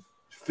can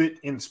fit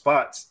in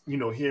spots,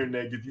 here and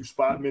there, give you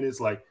spot minutes.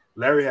 Like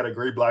Larry had a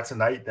great block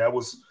tonight. That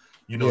was,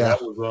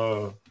 that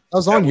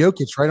was on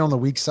Jokic, right on the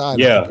weak side.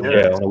 Yeah,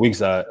 on the weak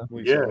side.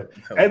 Yeah,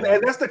 and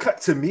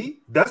that's to me,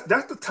 that's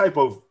the type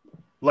of,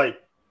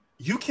 like,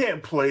 you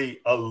can't play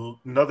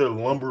another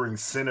lumbering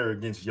center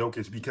against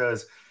Jokic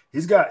because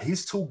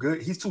he's too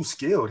good, he's too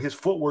skilled. His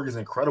footwork is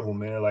incredible,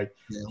 man. Like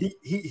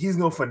he's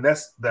gonna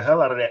finesse the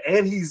hell out of that,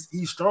 and he's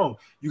strong.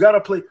 You got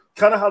to play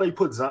kind of how they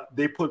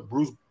put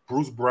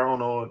Bruce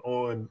Brown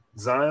on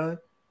Zion,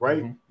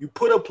 right? Mm-hmm. You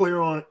put a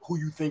player on who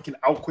you think can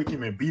outquick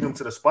him and beat him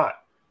to the spot.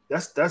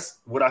 That's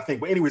what I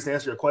think. But anyways, to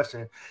answer your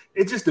question,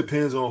 it just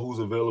depends on who's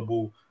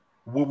available,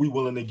 what we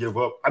willing to give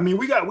up. I mean,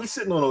 we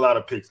sitting on a lot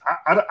of picks.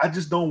 I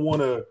just don't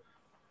want to.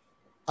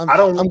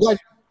 I'm glad.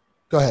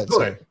 Go ahead. Go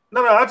ahead.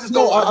 No, I just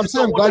don't.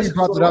 I'm glad you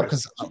brought that up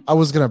because I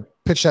was gonna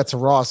pitch that to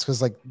Ross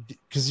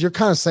because you're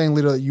kind of saying,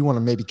 Lito, that you want to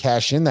maybe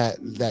cash in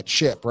that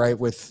ship, right?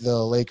 With the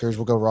Lakers,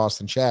 we'll go Ross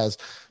and Chaz,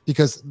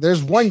 because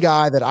there's one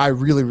guy that I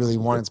really, really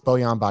want. It's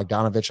Bojan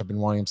Bogdanovic. I've been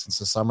wanting him since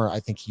the summer. I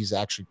think he's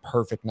actually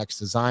perfect next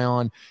to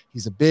Zion.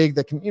 He's a big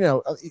that can,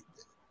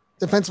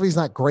 defensively he's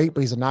not great,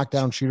 but he's a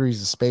knockdown shooter.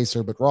 He's a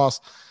spacer. But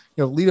Ross,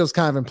 Lito's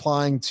kind of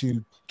implying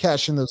to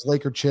cash in those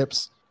Laker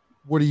chips.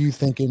 What are you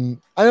thinking?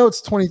 I know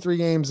it's 23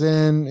 games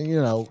in,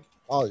 the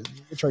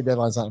trade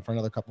deadline's not for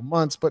another couple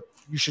months, but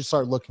you should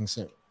start looking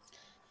soon.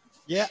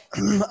 Yeah,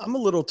 I'm a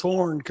little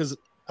torn because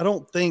I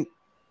don't think,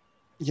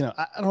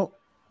 I don't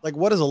like,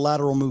 what does a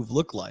lateral move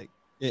look like?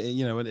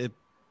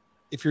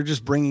 If you're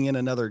just bringing in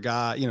another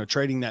guy,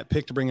 trading that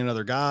pick to bring in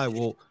another guy,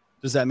 well,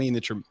 does that mean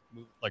that you're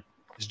like,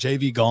 is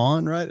JV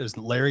gone, right? Is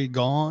Larry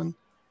gone?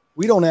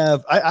 We don't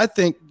have, I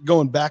think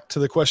going back to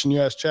the question you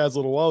asked Chaz a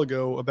little while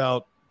ago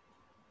about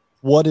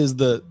what is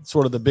the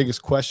sort of the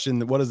biggest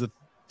question, what is the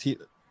team?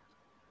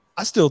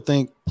 I still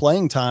think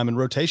playing time and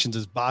rotations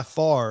is by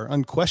far,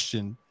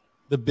 unquestioned,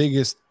 the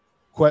biggest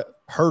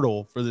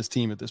hurdle for this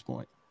team at this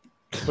point,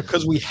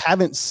 because we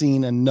haven't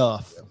seen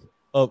enough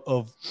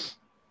of.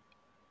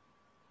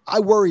 I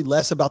worry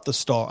less about the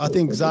star. I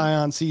think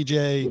Zion,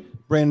 CJ,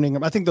 Brandon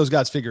Ingram, I think those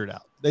guys figure it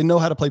out. They know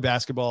how to play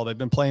basketball.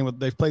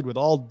 They've played with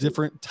all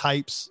different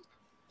types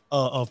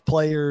of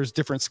players,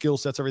 different skill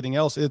sets, everything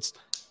else. It's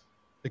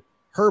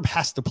Herb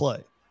has to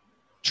play.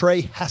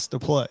 Trey has to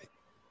play.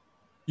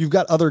 You've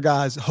got other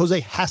guys. Jose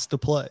has to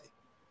play.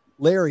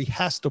 Larry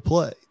has to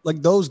play.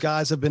 Like, those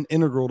guys have been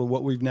integral to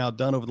what we've now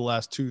done over the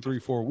last 2, 3,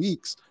 4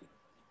 weeks.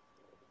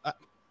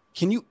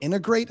 Can you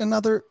integrate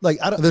another?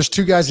 There's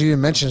two guys you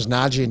didn't mention, is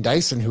Najee and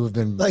Dyson, who have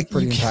been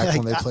pretty impactful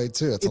when they played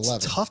too. It's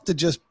 11. Tough to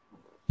just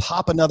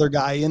pop another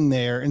guy in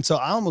there. And so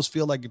I almost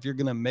feel like if you're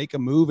going to make a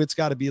move, it's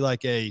got to be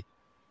like a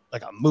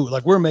move.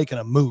 Like, we're making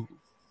a move.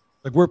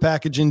 Like, we're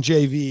packaging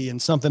JV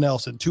and something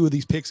else and 2 of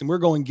these picks, and we're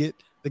going to get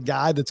the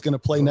guy that's going to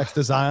play next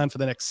to Zion for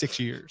the next 6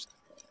 years.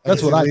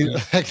 That's what I do.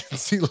 I can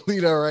see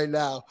Lito right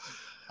now.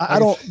 I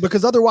don't,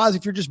 because otherwise,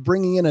 if you're just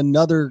bringing in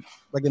another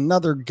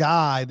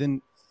guy,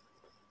 then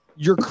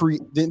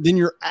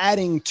you're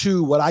adding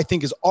to what I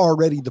think is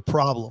already the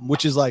problem,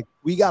 which is like,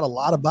 we got a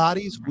lot of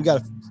bodies. We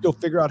got to still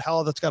figure out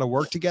how that's got to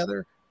work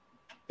together.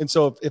 And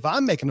so if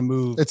I'm making a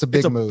move, it's a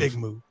big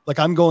move. Like,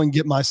 I'm going to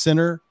get my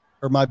center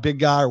or my big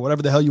guy or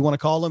whatever the hell you want to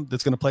call him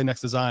that's going to play next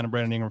to Zion and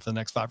Brandon Ingram for the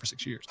next 5 or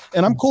 6 years.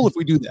 And I'm cool if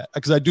we do that,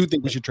 because I do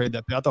think we should trade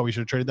that pick. I thought we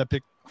should have traded that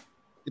pick.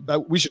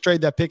 We should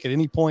trade that pick at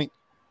any point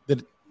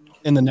that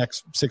in the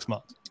next 6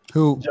 months.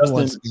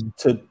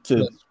 Justin,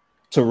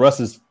 to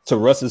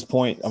Russ's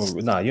point.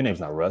 Your name's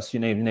not Russ.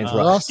 Your name's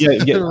Ross. Yeah,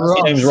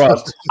 your name's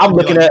Ross. I'm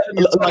looking at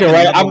the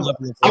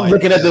stats. I'm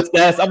looking at the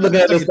stats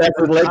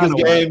of the Lakers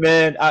game,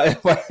 man.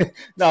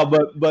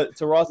 But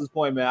to Ross's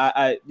point, man,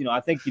 I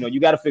think you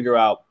got to figure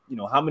out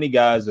how many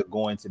guys are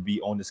going to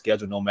be on the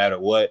schedule no matter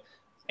what,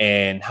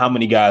 and how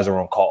many guys are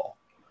on call.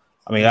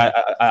 I mean,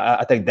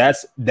 I think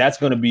that's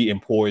going to be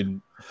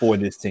important for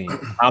this team.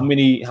 How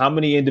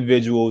many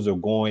individuals are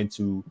going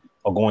to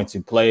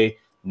play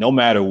no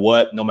matter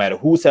what, no matter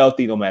who's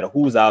healthy, no matter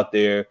who's out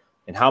there,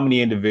 and how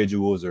many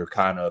individuals are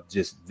kind of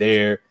just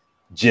there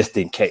just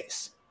in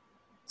case.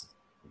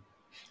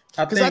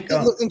 I think,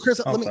 and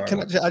Chris, I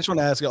just want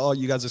to ask all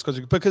you guys this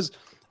question, because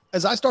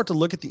as I start to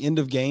look at the end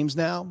of games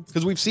now,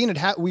 because we've seen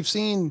we've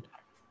seen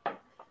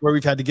where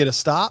we've had to get a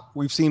stop,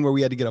 we've seen where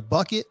we had to get a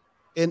bucket,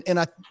 and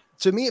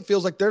to me it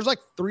feels like there's like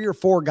 3 or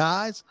 4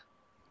 guys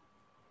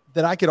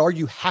that I could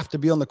argue have to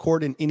be on the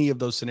court in any of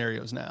those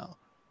scenarios now.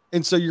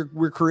 And so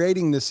we're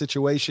creating this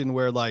situation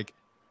where, like,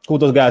 who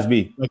would those guys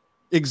be? Like,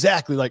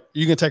 exactly. Like,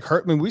 you can take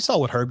Herb. I mean, we saw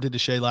what Herb did to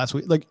Shea last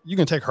week. Like, you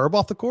can take Herb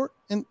off the court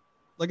in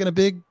a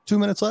big 2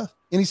 minutes left,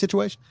 any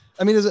situation.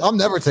 I mean, I'm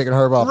never taking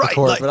Herb off the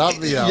court, like, but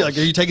like,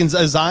 are you taking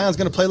Zion's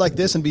going to play like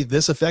this and be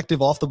this effective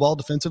off the ball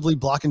defensively,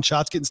 blocking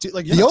shots, getting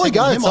like the only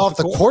guy that's off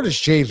the court is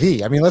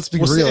JV. I mean, let's be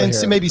real and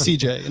here. Maybe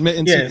CJ. And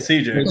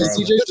CJ.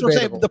 That's what I'm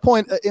saying. The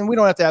point, and we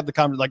don't have to have the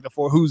conversation like the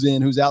 4 who's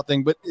in, who's out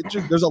thing, but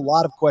there's a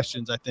lot of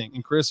questions, I think.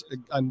 And Chris,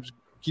 I'm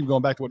keep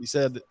going back to what he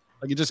said, that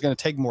like, it's just going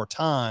to take more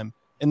time,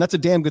 and that's a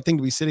damn good thing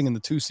to be sitting in the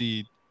 2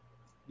 seed,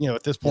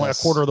 at this point, a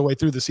quarter of the way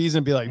through the season,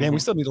 and be like, man, we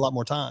still need a lot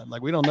more time.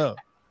 Like, we don't know.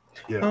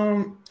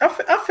 Yeah.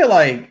 I feel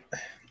like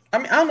I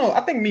mean, I don't know.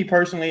 I think me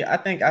personally, I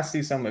think I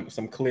see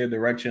some clear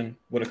direction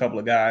with a couple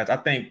of guys. I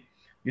think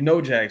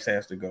Jax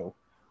has to go.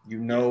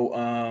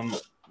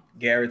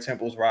 Garrett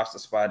Temple's roster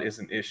spot is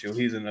an issue.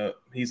 He's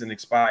an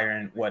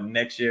expiring.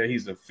 Next year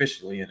he's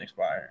officially an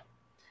expiring.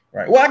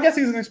 Right. Well, I guess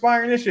he's an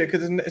expiring this year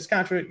because his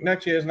contract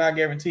next year is not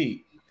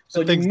guaranteed.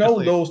 So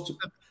those two.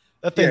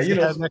 That thing's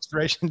had an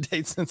expiration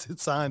date since it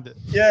signed it.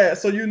 Yeah,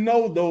 so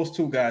those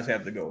two guys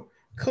have to go.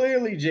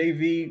 Clearly,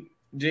 JV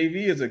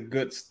is a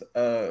good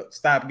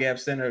stopgap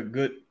center,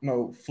 good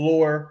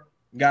floor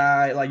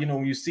guy. Like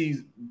when you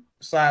see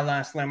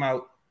sideline slam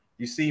out,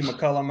 you see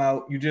McCollum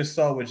out. You just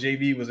saw what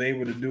JV was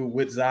able to do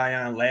with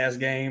Zion last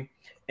game,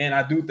 and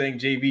I do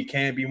think JV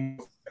can be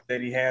more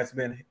that he has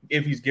been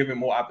if he's given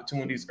more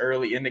opportunities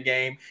early in the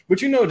game. But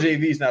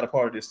JV is not a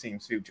part of this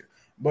team's future.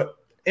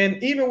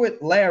 And even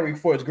with Larry,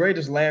 for as great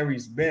as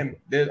Larry's been,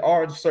 there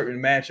are certain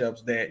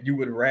matchups that you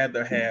would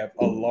rather have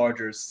a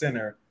larger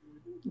center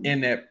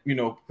in that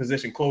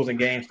position closing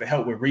games to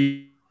help with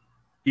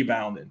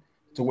rebounding.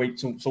 So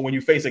when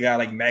you face a guy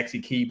like Maxi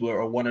Keebler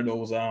or one of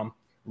those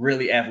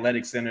really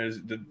athletic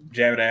centers, the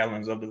Jared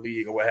Allens of the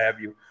league or what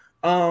have you,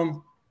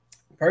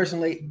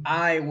 personally,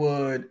 I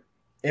would,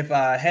 if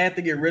I had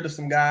to get rid of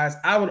some guys,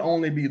 I would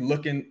only be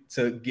looking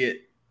to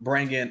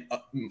bring in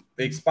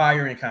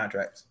expiring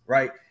contracts,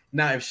 right?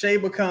 Now, if Shea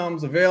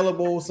becomes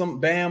available, some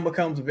Bam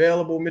becomes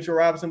available, Mitchell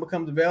Robinson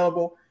becomes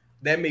available,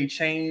 that may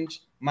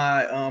change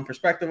my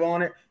perspective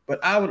on it.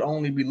 But I would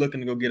only be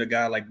looking to go get a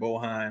guy like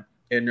Bohan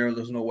and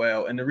Nerlens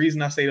Noel. And the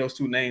reason I say those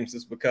two names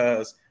is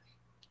because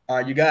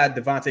you got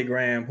Devontae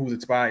Graham,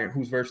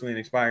 who's virtually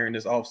expiring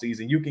this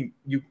offseason.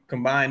 You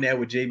combine that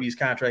with JB's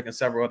contract and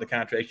several other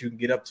contracts, you can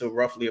get up to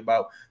roughly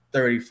about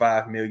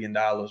 $35 million,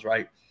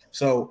 right?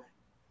 So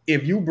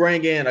if you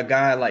bring in a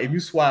guy like, if you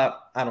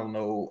swap, I don't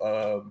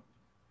know,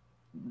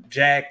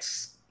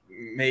 Jax,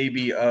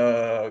 maybe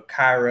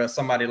Kyra,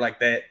 somebody like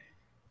that,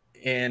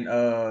 and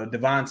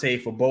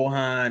Devontae for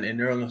Bohan and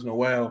Nerlens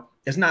Noel,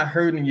 it's not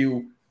hurting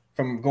you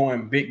from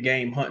going big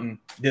game hunting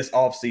this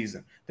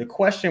offseason. The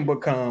question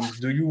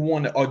becomes, do you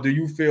want to, or do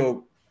you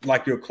feel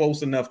like you're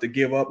close enough to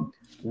give up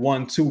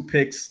 1-2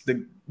 picks,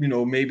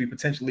 maybe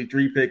potentially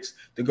 3 picks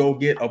to go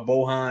get a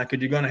Bohan?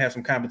 Because you're going to have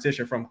some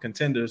competition from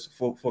contenders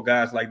for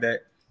guys like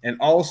that. And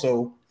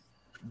also,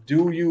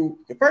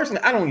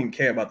 personally, I don't even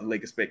care about the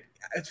Lakers pick.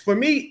 For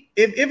me,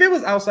 if it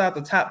was outside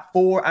the top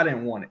 4, I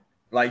didn't want it.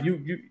 Like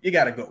you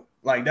got to go.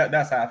 Like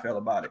that's how I feel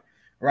about it,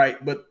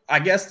 right? But I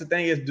guess the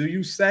thing is, do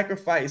you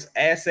sacrifice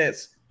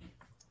assets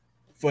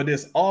for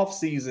this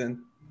offseason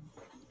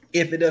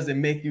if it doesn't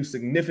make you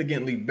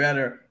significantly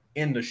better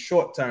in the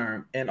short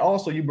term? And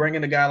also, you bring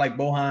in a guy like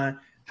Bohan.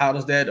 How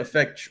does that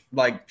affect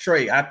like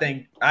Trey? I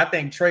think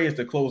Trey is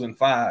the closing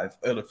 5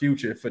 of the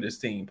future for this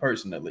team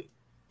personally,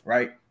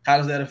 right? How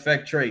does that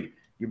affect Trey?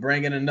 You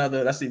bring in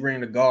let's say bring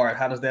in a guard.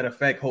 How does that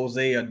affect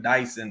Jose or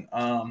Dyson?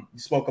 You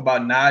spoke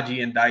about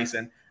Najee and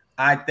Dyson.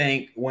 I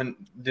think when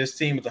this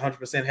team is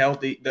 100%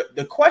 healthy,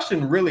 the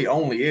question really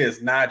only is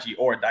Najee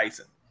or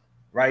Dyson,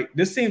 right?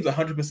 This team's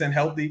 100%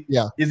 healthy.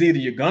 Yeah. Is either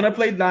you're going to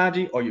play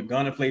Najee or you're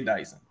going to play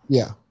Dyson.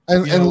 Yeah.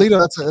 And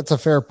Lito, that's a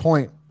fair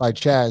point by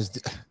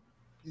Chaz.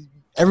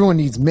 Everyone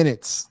needs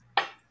minutes.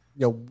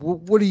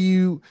 What do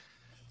you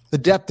 – the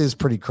depth is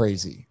pretty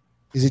crazy.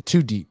 Is it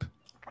too deep?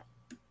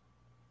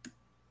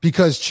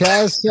 Because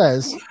Chaz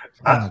says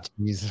 – oh,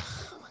 jeez.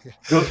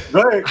 Go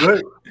ahead.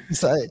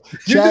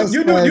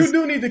 You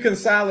do need to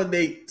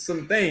consolidate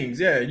some things.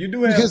 Yeah, you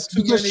do have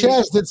because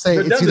Chaz did say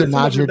it's either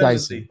Najee or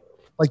Dyson.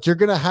 Like you're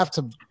gonna have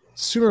to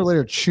sooner or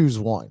later choose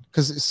one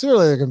because sooner or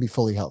later they're gonna be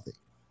fully healthy.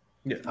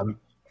 Yeah,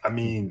 I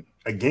mean,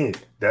 again,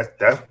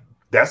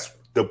 that's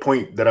the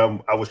point that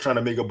I was trying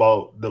to make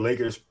about the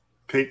Lakers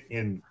pick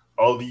and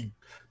all the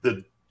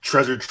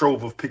treasure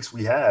trove of picks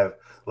we have.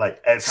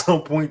 Like at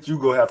some point you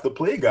go have to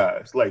play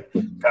guys. Like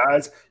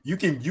guys, you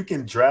can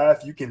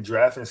draft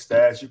and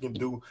stash. You can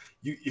do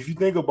if you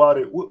think about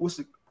it. What's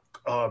the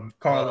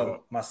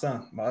Carlo, my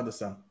other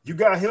son. You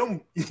got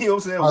him. You know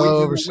what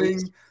I'm saying?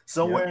 Wing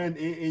somewhere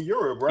in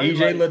Europe, right?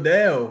 EJ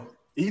Liddell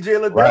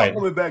right.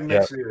 Coming back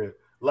next year.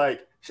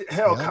 Like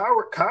hell,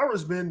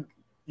 Kyra's been.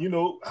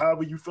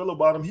 However you feel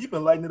about him, he's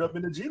been lighting it up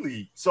in the G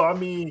League. So I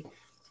mean,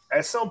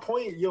 at some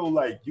point,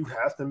 like you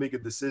have to make a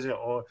decision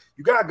on.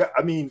 You got.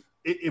 I mean.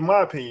 In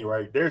my opinion,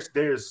 right,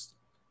 there's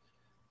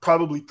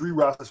probably 3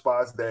 roster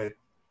spots that,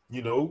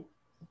 Who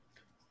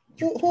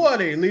are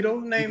they,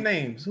 Lito? Name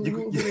names.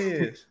 Who it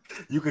is?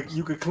 You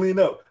could clean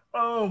up.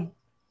 2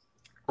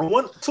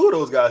 of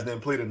those guys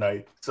didn't play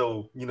tonight,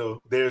 so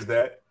there's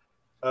that.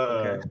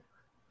 Okay.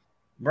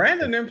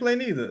 Brandon didn't play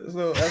neither,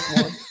 so that's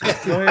one.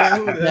 Go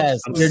ahead. Yes,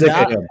 you're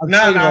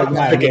not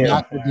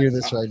going to do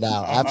this right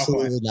now.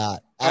 Absolutely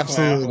not.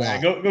 Absolutely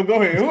not.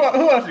 Go ahead. Who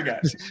else you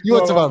got? You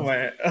want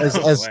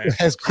to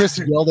as Chris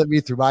yelled at me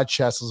through my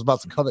chest, I was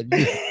about to come at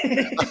you.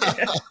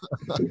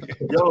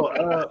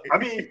 Yo, I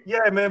mean,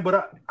 yeah, man,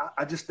 but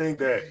I just think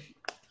that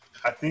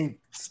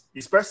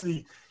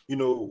especially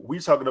we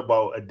talking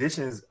about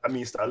additions. I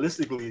mean,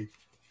 stylistically,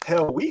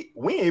 hell, we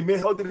ain't been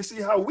healthy to see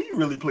how we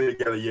really play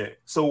together yet.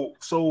 So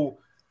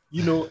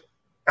you know,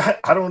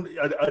 I don't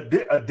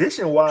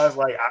addition wise,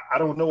 like I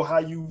don't know how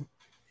you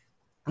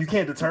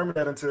can't determine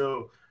that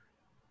until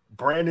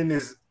Brandon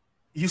is.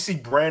 You see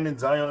Brandon,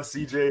 Zion,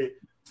 CJ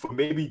for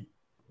maybe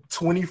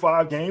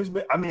 25 games,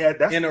 but I mean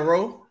that's in a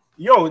row.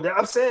 Yo,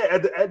 I'm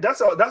saying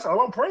that's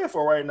all I'm praying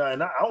for right now,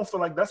 and I don't feel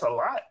like that's a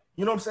lot.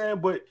 You know what I'm saying?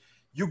 But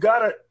you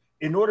gotta,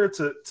 in order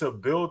to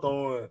build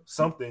on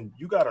something,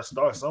 you gotta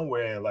start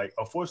somewhere. And like,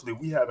 unfortunately,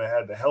 we haven't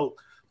had the help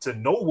to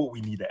know what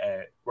we need to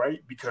add,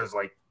 right? Because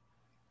like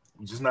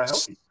we're just not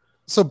healthy.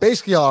 So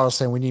basically, all I was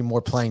saying, we need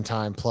more playing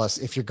time. Plus,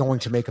 if you're going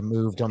to make a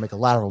move, don't make a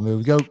lateral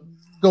move.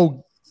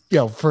 Go.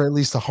 For at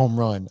least a home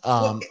run.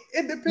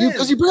 It depends.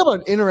 Because you bring up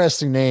an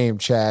interesting name,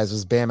 Chaz,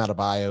 is Bam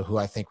Adebayo, who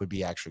I think would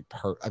be actually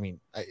I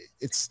think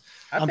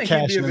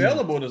he'd be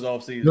available this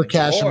offseason. You're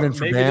cashing in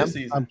for Bam?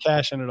 I'm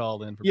cashing it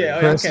all in for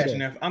Bam. Chris, I'm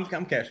cashing in. I'm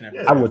cashing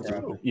in. I would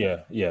too.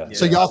 Yeah.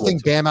 So y'all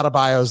think Bam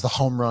Adebayo is the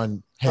home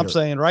run hitter? I'm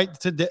saying right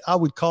today, I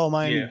would call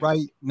Miami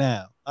right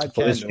now. I'd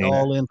cash it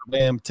all in for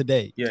Bam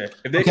today. Yeah.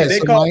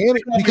 Because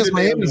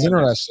Miami's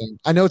interesting.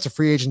 I know it's a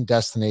free agent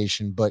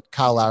destination, but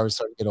Kyle Lowry's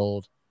starting to get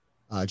old.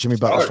 Jimmy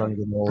Butler's starting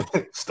to get old.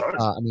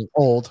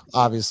 Old,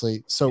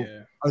 obviously. So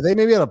are they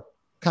maybe at a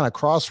kind of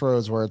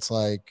crossroads where it's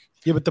like,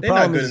 yeah, but the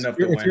problem is if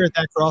you're at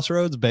that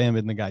crossroads, Bam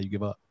isn't the guy you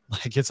give up.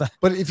 Like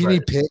but if you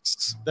need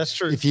picks, that's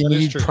true. If you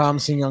need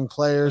promising young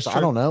players, I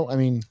don't know. I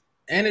mean,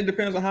 and it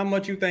depends on how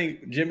much you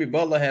think Jimmy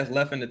Butler has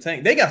left in the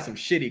tank. They got some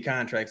shitty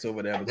contracts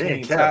over there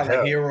between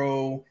Tyler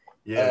Hero.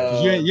 You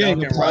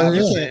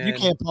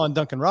can't pawn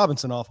Duncan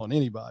Robinson off on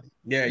anybody.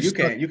 Yeah, you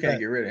can't get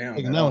rid of him.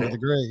 Taking down to the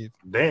grave.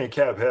 They ain't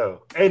cap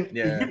hell. And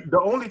the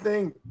only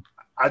thing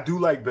I do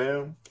like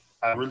Bam,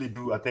 I really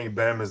do. I think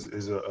Bam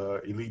is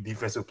a elite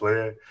defensive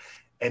player.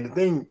 And the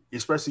thing,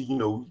 especially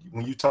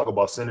when you talk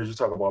about centers, you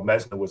talk about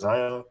matching with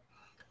Zion.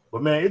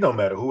 But man, it don't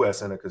matter who has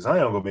center because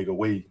Zion gonna make a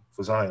way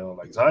for Zion.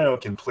 Like Zion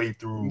can play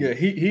through. Yeah,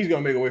 he's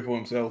gonna make a way for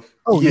himself.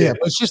 Oh yeah,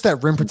 but it's just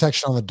that rim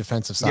protection on the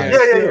defensive side.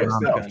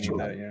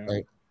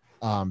 Right.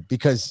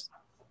 Because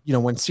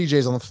when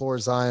CJ's on the floor,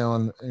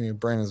 Zion,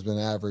 Brandon's been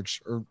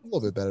average or a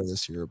little bit better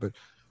this year. But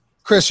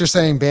Chris, you're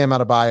saying Bam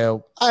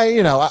Adebayo.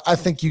 I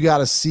think you got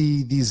to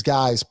see these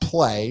guys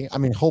play. I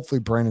mean, hopefully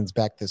Brandon's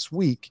back this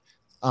week,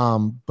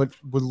 but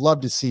would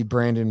love to see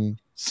Brandon,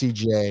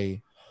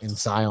 CJ, and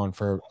Zion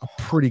for a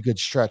pretty good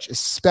stretch,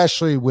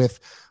 especially with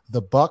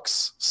the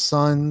Bucks,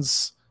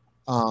 Suns,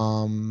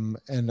 and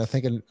I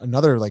think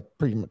another like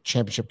pretty much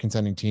championship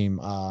contending team.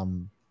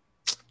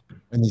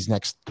 In these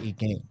next 8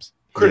 games.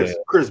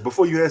 Chris,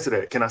 before you answer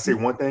that, can I say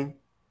one thing?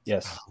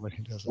 Yes.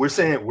 We're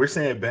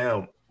saying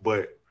Bam,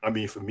 but I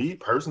mean for me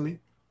personally,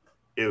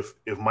 if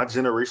my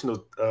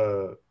generational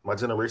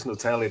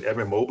talent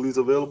Evan Mobley is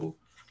available,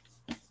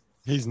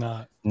 he's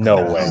not.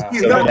 No way.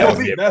 He's not.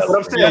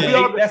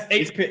 That's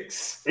 8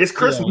 picks. It's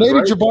Christmas. Maybe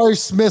right? Jabari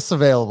Smith's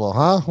available,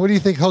 huh? What do you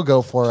think he'll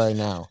go for right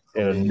now?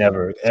 It'll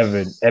never.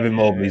 Evan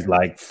Mobley's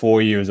like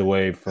 4 years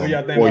away from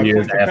 4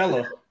 years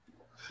after.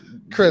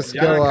 Chris,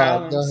 go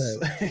ahead.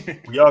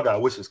 We all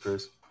got wishes,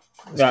 Chris.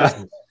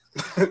 Yeah,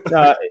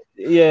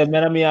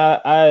 man. I mean,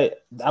 I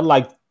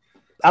like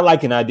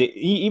an idea.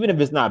 Even if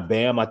it's not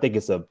Bam, I think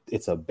it's a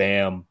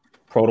Bam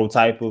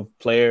prototype of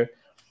player,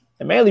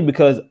 and mainly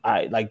because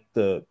I like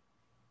the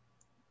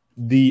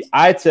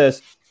eye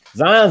test.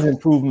 Zion's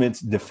improvements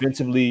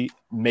defensively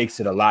makes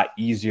it a lot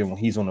easier when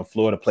he's on the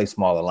floor to play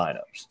smaller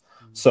lineups.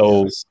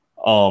 So,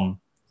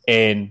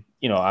 and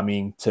I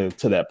mean, to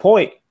that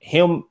point,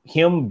 him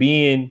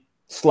being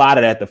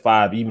slotted at the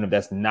 5, even if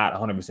that's not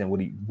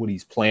 100% what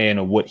he's playing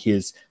or what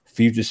his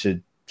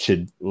future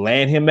should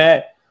land him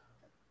at,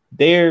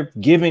 they're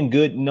giving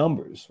good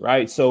numbers,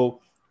 right?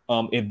 So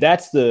if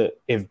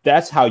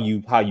that's how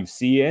you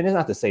see it, and it's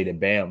not to say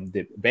that Bam's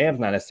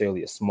not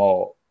necessarily a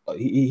small.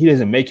 He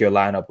doesn't make your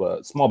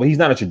lineup small, but he's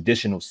not a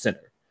traditional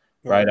center,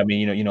 right? I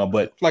mean,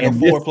 but like a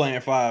 4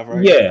 playing 5,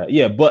 right?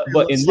 Yeah, but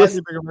in this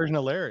bigger version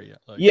of Larry,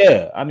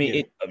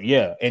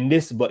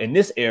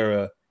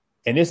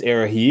 in this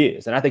era he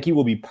is, and I think he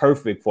will be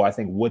perfect for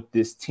what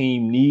this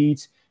team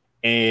needs.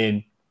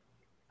 And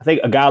I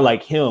think a guy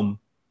like him,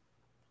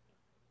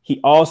 he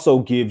also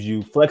gives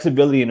you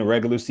flexibility in the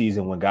regular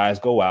season when guys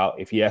go out,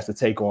 if he has to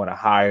take on a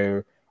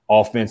higher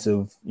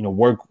offensive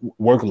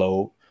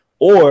workload,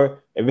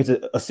 or if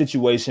it's a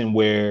situation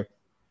where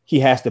he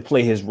has to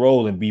play his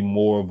role and be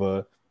more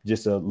of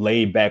just a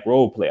laid back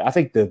role player. I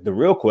think the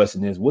real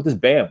question is, what does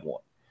Bam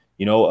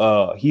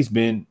want? He's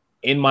been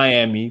in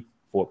Miami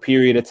for a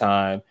period of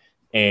time,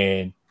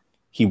 and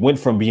he went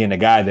from being a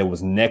guy that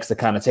was next to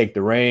kind of take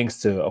the reins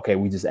to, okay,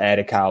 we just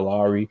added Kyle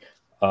Lowry.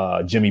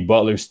 Jimmy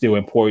Butler's still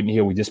important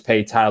here. We just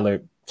paid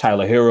Tyler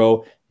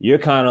Hero. You're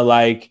kind of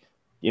like,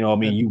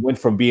 you went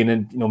from being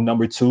in,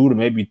 number 2 to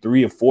maybe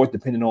 3 or 4,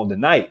 depending on the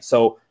night.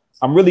 So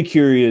I'm really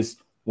curious,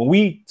 when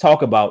we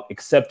talk about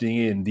accepting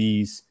in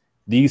these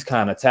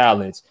kind of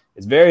talents,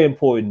 it's very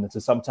important to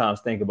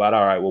sometimes think about,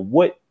 all right, well,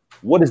 what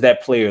is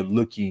that player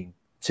looking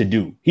to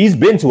do? He's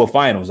been to a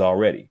finals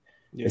already.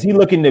 Yeah. Is he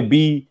looking to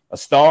be a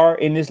star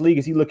in this league?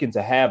 Is he looking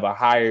to have a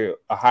higher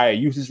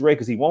usage rate?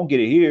 Because he won't get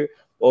it here.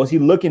 or is he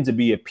looking to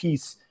be a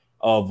piece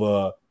of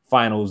a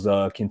finals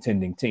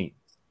contending team?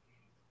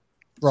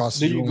 Ross,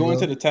 do you go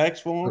into the tax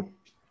form,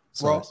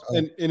 Ross?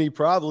 And he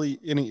probably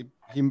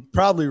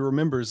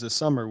remembers this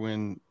summer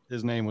when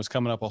his name was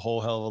coming up a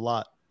whole hell of a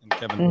lot in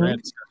Kevin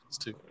Durant discussions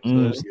too.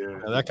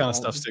 So that kind of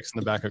stuff sticks in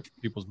the back of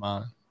people's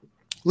mind.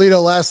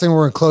 Lito, last thing,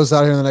 we're going to close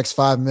out here in the next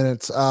 5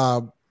 minutes.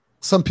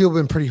 Some people have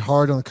been pretty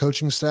hard on the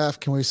coaching staff.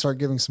 Can we start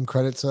giving some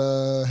credit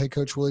to head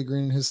coach Willie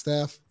Green and his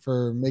staff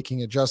for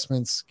making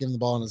adjustments, giving the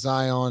ball to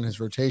Zion? His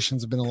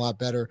rotations have been a lot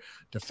better.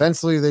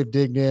 Defensively, they've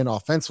digged in.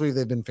 Offensively,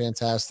 they've been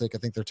fantastic. I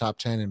think they're top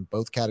 10 in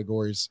both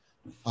categories,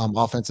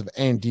 offensive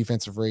and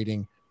defensive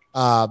rating.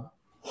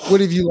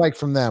 What have you liked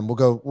from them? We'll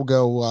go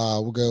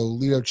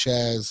Lito,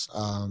 Chaz,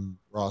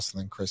 Ross,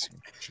 and then Chris.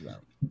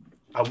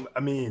 I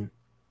mean,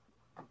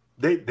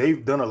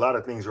 they've done a lot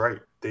of things right.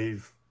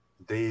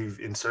 They've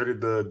inserted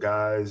the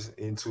guys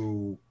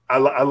into. I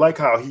like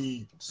how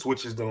he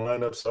switches the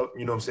lineups up.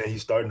 You know what I'm saying?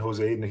 He's starting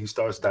Jose, and then he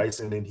starts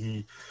Dyson, and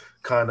he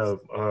kind of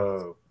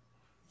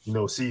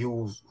see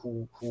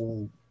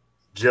who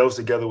gels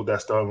together with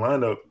that starting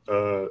lineup.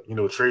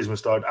 Tradesman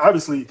started.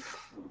 Obviously,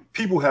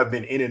 people have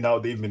been in and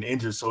out. They've been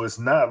injured, so it's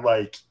not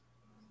like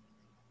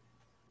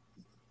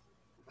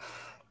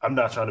I'm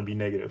not trying to be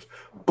negative,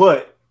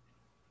 but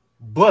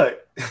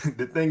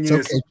the thing is,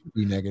 okay to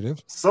be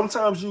negative.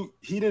 Sometimes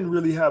he didn't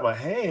really have a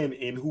hand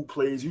in who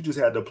plays. You just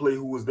had to play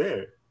who was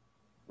there,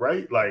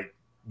 right? Like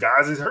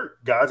guys is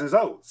hurt, guys is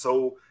out.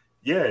 So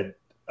yeah,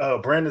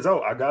 Brandon's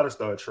out. I gotta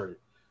start Trey.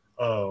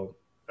 Herb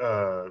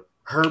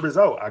is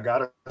out. I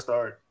gotta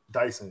start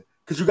Dyson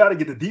because you got to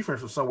get the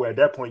defense from somewhere. At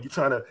that point, you're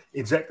trying to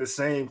inject the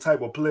same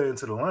type of player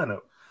into the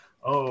lineup.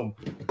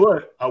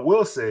 But I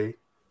will say,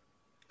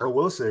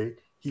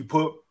 he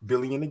put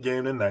Billy in the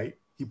game tonight.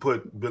 He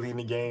put Billy in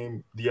the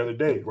game the other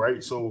day,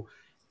 right? So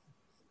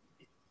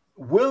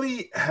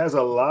Willie has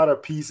a lot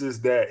of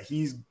pieces that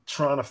he's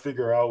trying to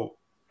figure out,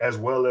 as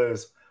well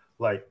as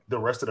like the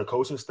rest of the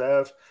coaching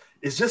staff.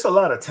 It's just a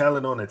lot of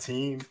talent on the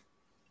team.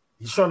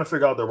 He's trying to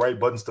figure out the right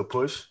buttons to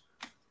push.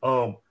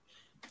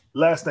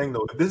 Last thing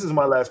though, this is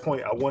my last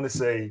point. I want to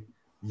say,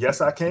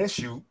 yes, I can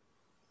shoot.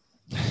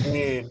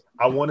 And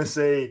I want to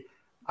say,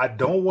 I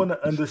don't want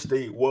to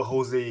understate what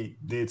Jose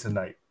did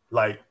tonight.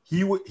 Like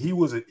he was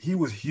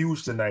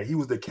huge tonight. He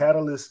was the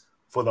catalyst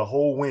for the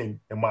whole win,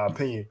 in my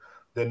opinion.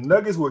 The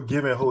Nuggets were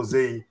giving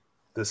Jose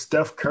the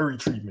Steph Curry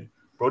treatment,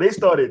 bro. They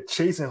started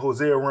chasing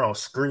Jose around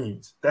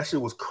screens. That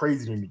shit was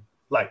crazy to me.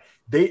 Like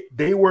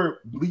they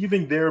were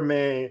leaving their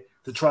man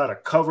to try to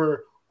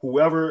cover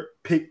whoever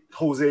picked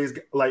Jose's.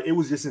 Like it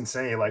was just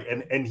insane. Like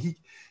and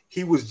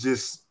he was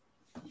just.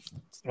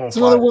 It's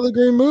another Willie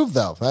Green move,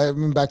 though. I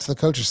mean, back to the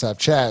coaching staff,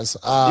 Chaz.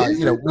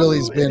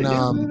 Willie's been.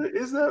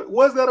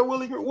 Was that a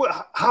Willie Green?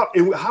 How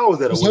is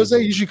that? Does Jose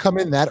usually come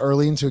in that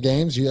early into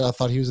games? I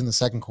thought he was in the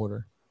second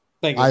quarter.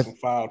 I think it's some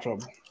foul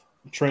trouble.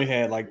 Trey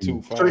had like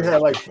 2 fouls.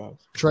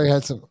 Trey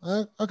had some.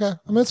 Okay, I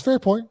mean it's a fair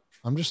point.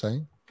 I'm just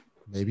saying,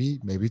 maybe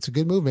it's a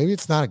good move. Maybe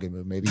it's not a good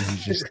move. Maybe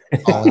he's just.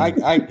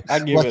 I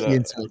give it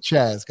into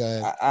Chaz. Go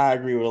ahead. I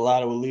agree with a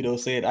lot of what Lito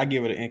said. I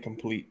give it an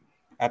incomplete.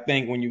 I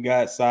think when you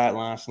got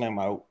sideline Slim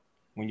out.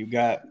 When you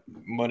got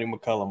Muddy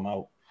McCullum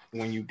out,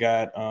 when you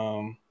got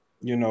Herb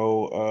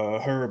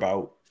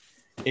out,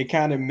 it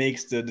kind of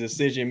makes the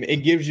decision.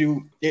 It gives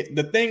you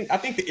the thing. I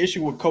think the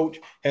issue with Coach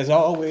has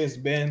always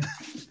been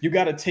you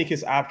got to take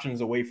his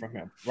options away from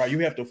him, right? You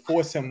have to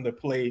force him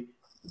to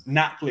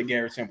not play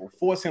Garrett Temple,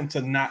 force him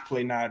to not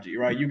play Najee,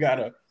 right? You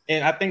gotta,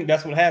 and I think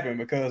that's what happened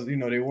because they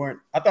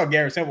weren't. I thought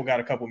Garrett Temple got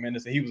a couple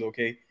minutes and he was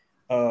okay.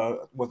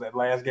 Was that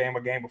last game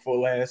or game before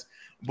last?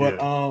 But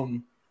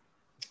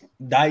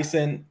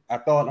Dyson, I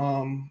thought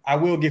I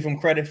will give him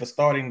credit for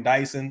starting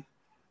Dyson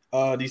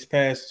these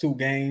past 2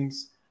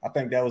 games. I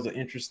think that was an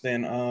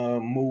interesting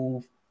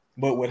move.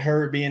 But with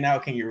Herb being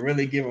out, can you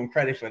really give him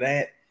credit for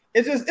that?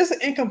 It's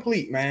an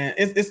incomplete, man.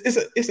 It's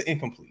an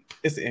incomplete.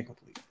 It's an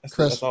incomplete.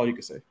 That's all you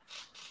can say.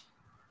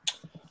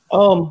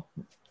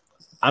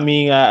 I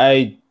mean,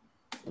 I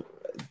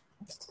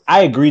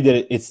agree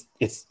that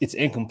it's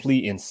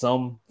incomplete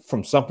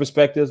from some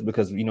perspectives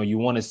because you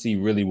want to see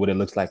really what it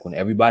looks like when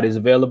everybody's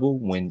available,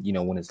 when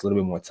it's a little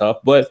bit more tough.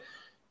 But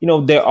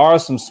there are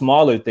some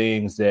smaller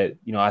things that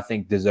I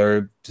think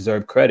deserve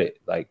credit.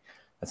 Like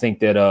I think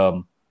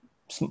that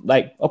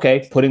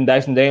putting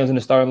Dyson Daniels in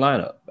the starting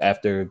lineup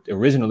after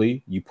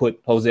originally you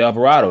put Jose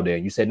Alvarado there.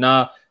 You said,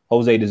 nah,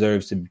 Jose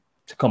deserves to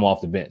come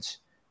off the bench.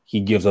 He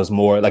gives us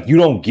more. Like you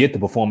don't get the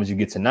performance you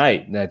get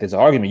tonight. Like, there's an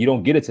argument you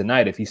don't get it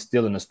tonight if he's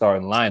still in the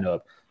starting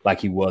lineup like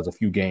he was a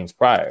few games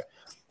prior.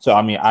 So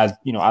I mean, I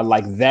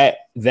like that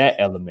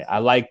element. I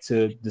like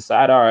to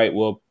decide, all right,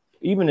 well,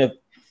 even if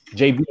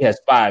JB has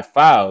 5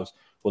 fouls,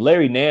 well,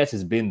 Larry Nance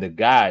has been the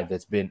guy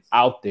that's been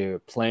out there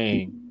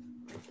playing,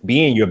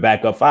 being your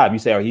backup 5. You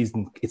say,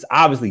 it's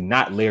obviously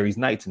not Larry's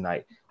night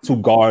tonight to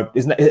guard.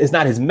 It's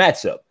not his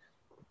matchup.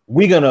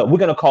 We're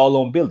gonna call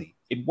on Billy.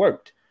 It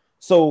worked.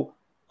 So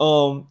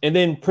and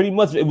then pretty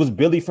much it was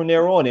Billy from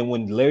there on. And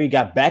when Larry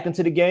got back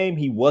into the game,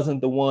 he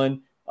wasn't the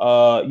one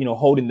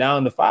holding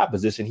down the 5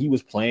 position. He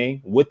was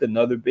playing with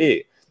another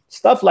big.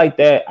 Stuff like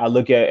that, I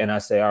look at and I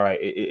say, all right,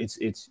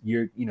 it's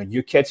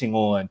you're catching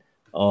on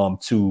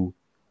to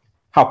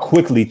how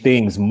quickly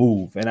things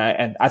move. And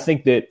I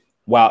think that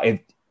while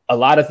a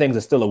lot of things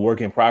are still a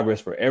work in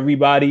progress for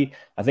everybody,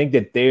 I think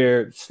that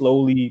they're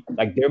slowly,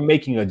 like, they're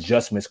making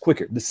adjustments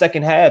quicker. The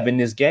second half in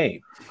this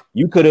game,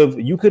 you could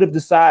have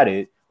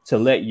decided to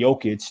let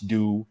Jokic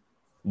do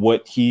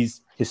what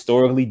he's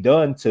historically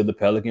done to the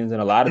Pelicans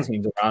and a lot of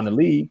teams around the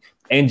league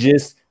and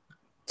just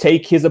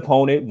take his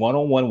opponent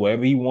one-on-one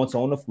wherever he wants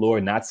on the floor,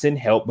 not send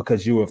help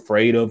because you're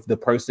afraid of the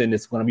person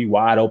that's going to be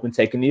wide open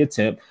taking the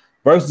attempt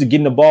versus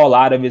getting the ball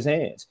out of his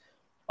hands.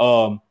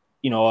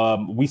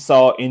 We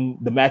saw in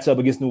the matchup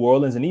against New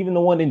Orleans and even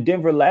the one in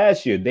Denver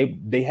last year,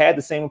 they had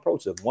the same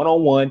approach of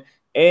one-on-one,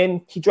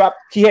 and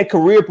he had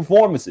career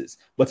performances.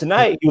 But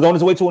tonight he was on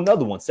his way to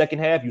another one. Second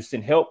half, you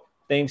send help,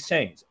 things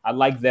change. I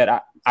like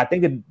that. I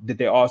think that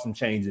there are some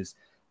changes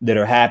that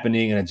are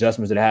happening and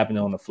adjustments that are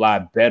happening on the fly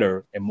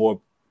better and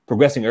more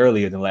progressing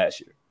earlier than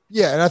last year.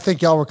 Yeah, and I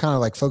think y'all were kind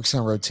of like focusing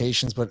on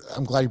rotations, but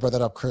I'm glad you brought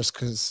that up, Chris,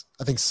 because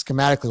I think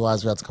schematically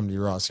wise, we have to come to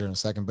you, Ross, here in a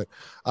second. But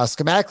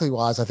schematically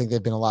wise, I think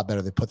they've been a lot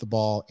better. They put the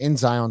ball in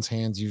Zion's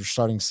hands. You're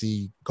starting to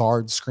see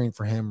guards screen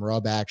for him,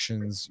 rub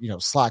actions,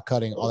 slot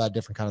cutting, all that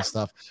different kind of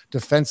stuff.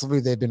 Defensively,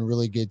 they've been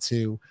really good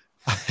too.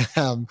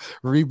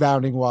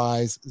 Rebounding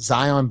wise,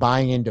 Zion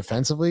buying in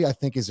defensively, I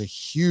think, is a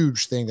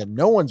huge thing that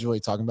no one's really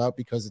talking about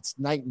because it's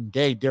night and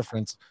day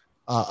difference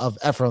of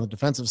effort on the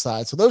defensive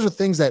side. So those are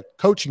things that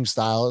coaching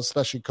style,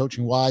 especially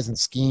coaching wise and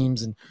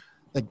schemes, and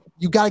like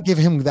you got to give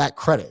him that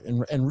credit.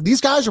 And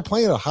these guys are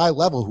playing at a high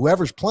level.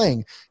 Whoever's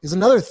playing is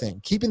another thing.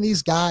 Keeping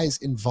these guys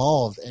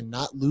involved and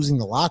not losing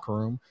the locker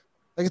room,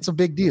 like it's a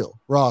big deal.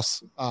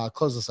 Ross,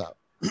 close this out.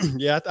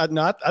 Yeah,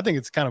 I think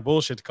it's kind of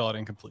bullshit to call it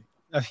incomplete.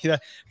 I mean,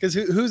 because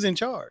who's in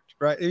charge,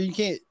 right? You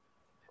can't.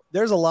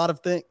 There's a lot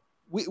of things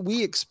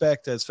we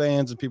expect as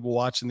fans and people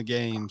watching the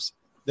games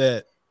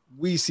that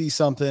we see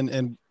something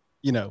and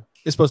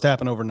it's supposed to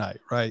happen overnight,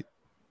 right?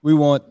 We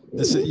want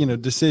this,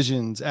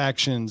 decisions,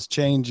 actions,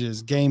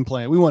 changes, game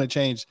plan. We want to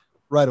change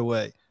right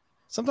away.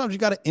 Sometimes you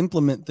got to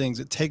implement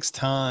things. It takes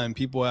time.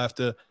 People have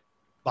to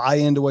buy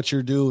into what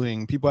you're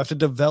doing. People have to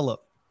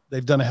develop.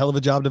 They've done a hell of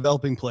a job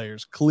developing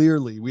players.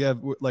 Clearly,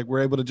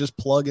 we're able to just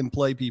plug and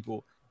play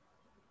people.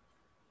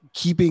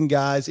 Keeping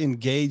guys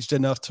engaged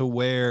enough to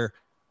where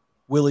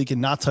Willie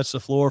can not touch the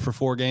floor for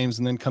 4 games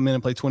and then come in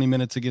and play 20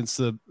 minutes against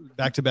the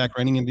back-to-back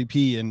reigning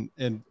MVP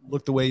and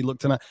look the way he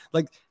looked tonight.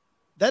 Like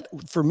that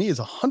for me is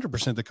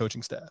 100% the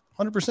coaching staff,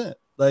 100%.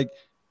 Like,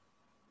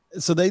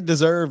 so they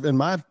deserve, in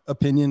my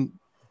opinion,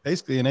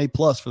 basically an A+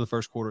 for the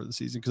first quarter of the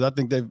season. Cause I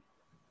think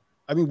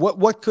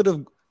what could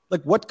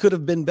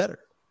have been better?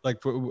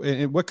 Like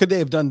what could they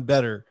have done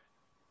better?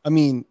 I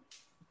mean,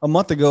 a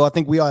month ago, I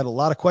think we had a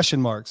lot of question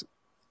marks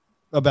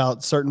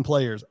about certain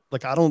players.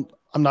 Like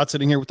I'm not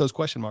sitting here with those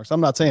question marks.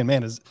 I'm not saying,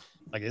 man, is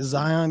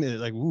Zion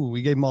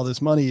we gave him all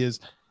this money. Is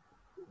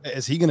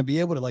he going to be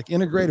able to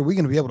integrate? Are we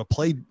going to be able to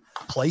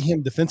play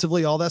him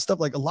defensively? All that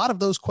stuff. Like a lot of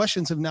those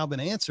questions have now been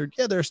answered.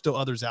 Yeah, there are still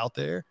others out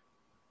there,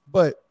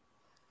 but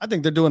I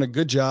think they're doing a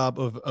good job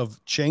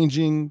of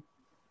changing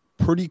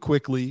pretty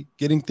quickly,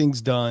 getting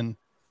things done,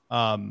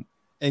 and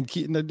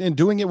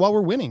doing it while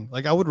we're winning.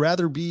 Like I would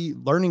rather be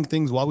learning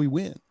things while we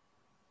win.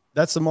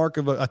 That's the mark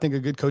of I think a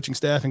good coaching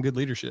staff and good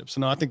leadership.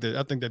 So no, I think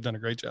they've done a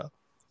great job.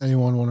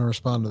 Anyone want to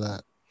respond to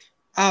that?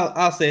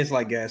 I'll say it's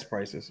like gas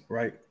prices,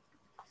 right?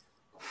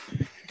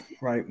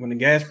 Right. When the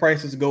gas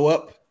prices go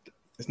up,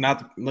 it's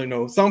not,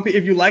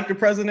 if you like the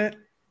president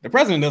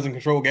doesn't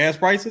control gas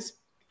prices.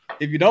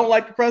 If you don't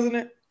like the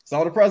president, it's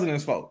all the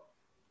president's fault.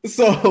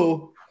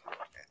 So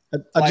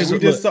we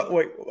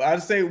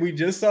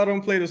just saw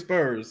them play the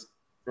Spurs,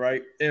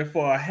 right? And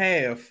for a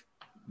half,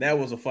 that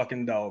was a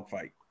fucking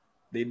dogfight.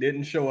 They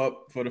didn't show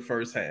up for the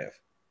first half.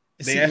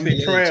 They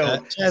actually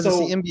trailed. It's the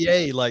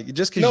NBA.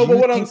 Just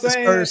because the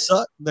Spurs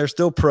suck, they're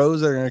still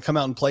pros that are going to come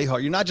out and play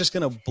hard. You're not just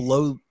going to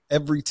blow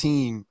every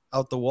team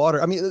out the water.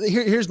 I mean,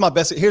 here's my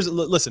best.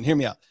 Listen, hear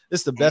me out.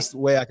 This is the best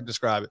way I can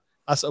describe it.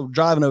 I saw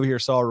driving over here,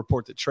 saw a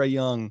report that Trae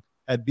Young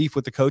had beef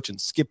with the coach and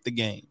skipped the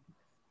game.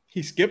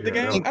 He skipped the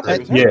game?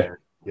 Yeah,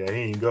 he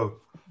didn't go.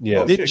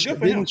 Yeah,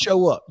 didn't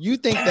show up. You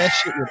think that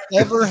shit would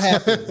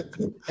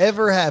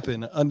ever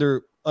happen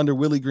under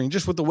Willie Green,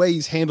 just with the way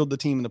he's handled the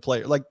team and the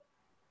player? Like,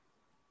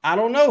 I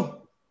don't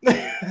know.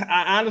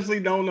 I honestly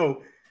don't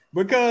know,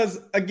 because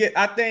again,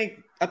 I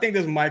think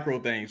there's micro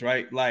things,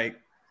 right? Like,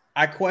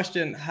 I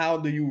question, how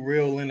do you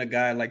reel in a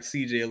guy like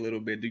CJ a little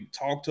bit? Do you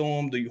talk to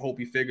him? Do you hope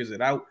he figures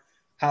it out?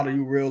 How do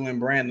you reel in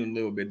Brandon a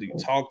little bit? Do you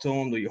talk to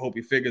him? Do you hope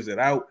he figures it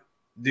out?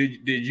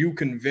 Did you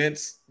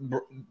convince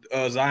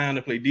Zion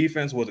to play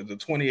defense? Was it the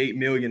 $28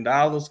 million?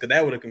 Because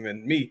that would have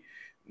convinced me.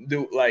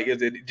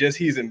 Is it just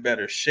he's in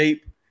better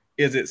shape?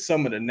 Is it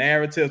some of the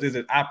narratives? Is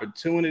it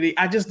opportunity?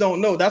 I just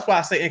don't know. That's why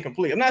I say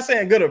incomplete. I'm not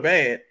saying good or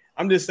bad.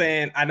 I'm just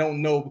saying I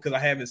don't know, because I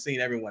haven't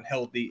seen everyone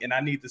healthy, and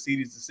I need to see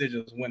these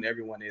decisions when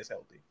everyone is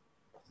healthy.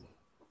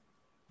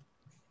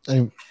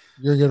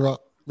 You're good,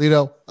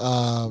 Lito.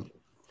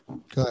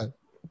 Go ahead.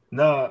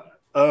 Nah,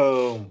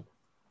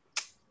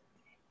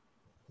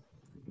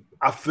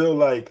 I feel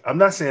like I'm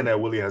not saying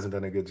that Willie hasn't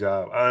done a good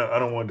job. I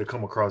don't want it to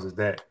come across as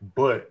that,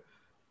 but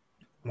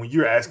when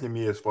you're asking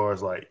me as far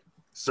as like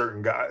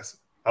certain guys,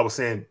 I was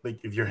saying like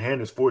if your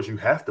hand is forced, you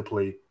have to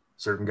play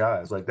certain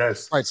guys. Like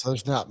that's Right. So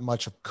there's not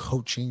much of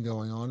coaching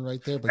going on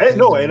right there. But I'm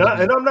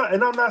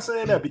not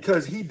saying that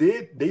because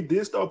they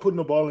did start putting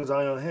the ball in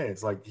Zion's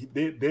hands. Like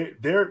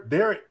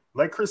they're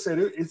like Chris said,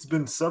 it's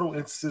been subtle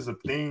instances of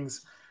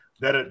things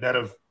that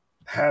have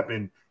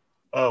happened.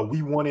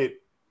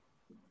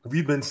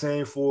 We've been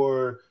saying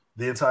for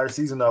the entire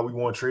season now we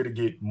want Trey to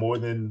get more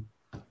than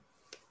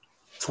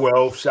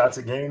 12 shots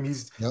a game.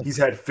 He's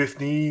had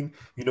 15,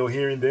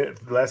 here and there.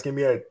 The last game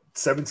he had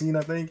 17,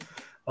 I think.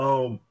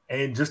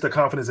 And just the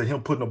confidence of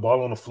him putting the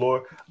ball on the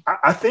floor.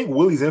 I think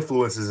Willie's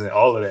influence is in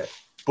all of that.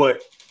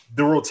 But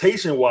the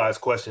rotation-wise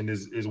question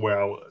is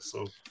where I was.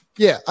 So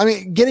yeah, I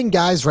mean, getting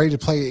guys ready to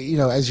play,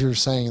 as you're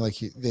saying,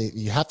 like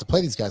you have to play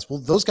these guys. Well,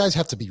 those guys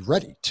have to be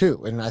ready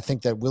too. And I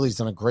think that Willie's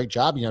done a great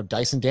job.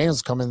 Dyson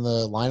Daniels come in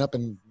the lineup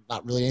and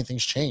not really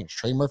anything's changed.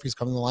 Trey Murphy's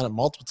come in the lineup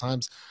multiple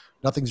times.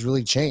 Nothing's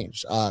really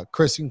changed.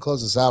 Chris, you can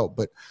close us out,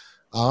 but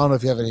I don't know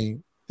if you have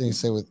anything to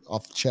say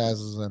off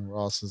Chaz's and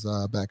Ross's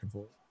back and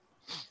forth.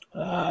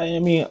 I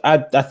mean, I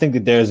think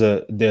that there's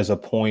a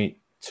point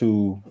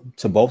to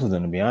both of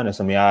them, to be honest.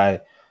 I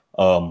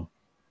mean,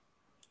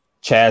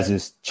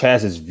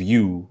 Chaz's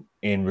view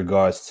in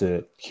regards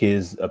to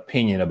his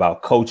opinion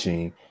about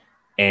coaching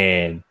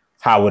and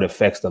how it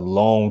affects the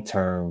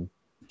long-term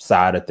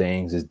side of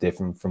things is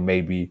different from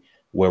maybe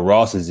where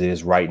Ross's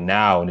is right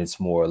now, and it's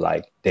more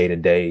like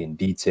day-to-day and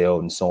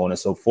detailed and so on and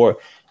so forth.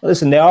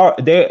 Listen, there are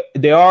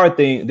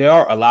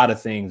a lot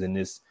of things in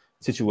this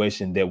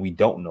situation that we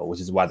don't know,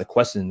 which is why the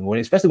question,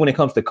 especially when it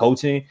comes to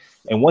coaching,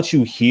 and once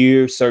you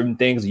hear certain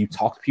things, you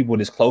talk to people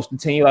that's close to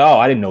the team, like, oh,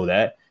 I didn't know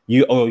that.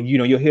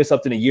 You'll hear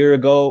something a year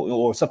ago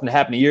or something that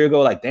happened a year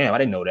ago, like, damn, I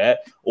didn't know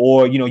that.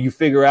 Or, you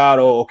figure out,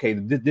 oh, okay,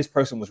 this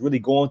person was really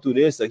going through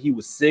this, or he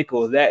was sick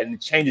or that, and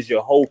it changes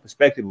your whole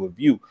perspective of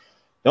view.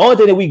 The only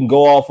thing that we can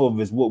go off of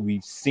is what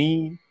we've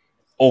seen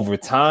over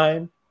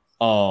time,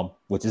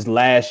 which is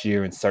last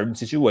year in certain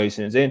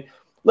situations. And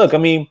look, I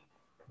mean,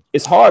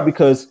 it's hard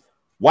because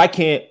why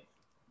can't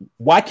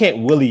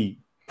Willie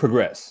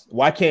progress?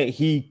 Why can't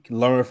he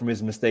learn from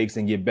his mistakes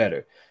and get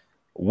better?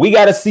 We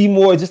got to see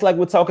more, just like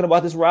we're talking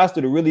about this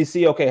roster, to really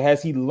see, okay,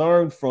 has he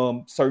learned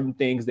from certain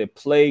things that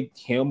plagued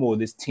him or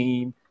this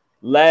team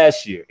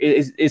last year?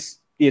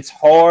 It's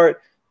hard.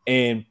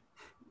 And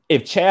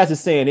if Chaz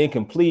is saying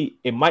incomplete,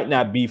 it might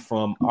not be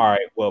from, all right,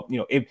 well,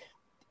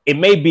 it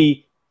may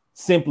be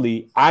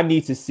simply, I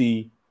need to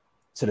see,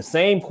 to the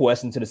same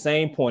question, to the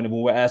same point of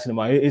when we're asking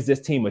about, is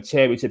this team a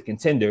championship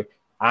contender?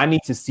 I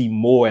need to see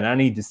more, and I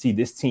need to see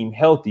this team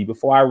healthy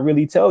before I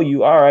really tell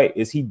you, all right,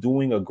 is he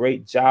doing a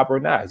great job or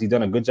not? Has he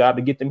done a good job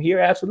to get them here?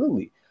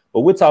 Absolutely.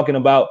 But we're talking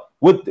about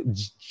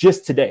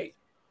just today.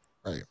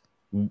 Right.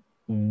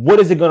 What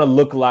is it going to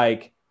look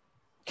like?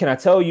 Can I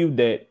tell you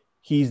that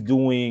he's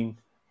doing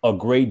a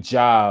great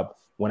job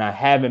when I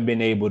haven't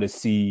been able to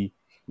see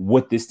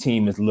what this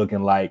team is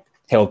looking like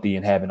healthy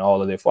and having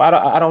all of their fun?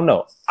 I don't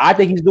know. I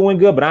think he's doing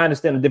good, but I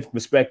understand a different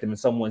perspective and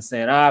someone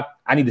saying, I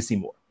need to see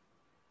more.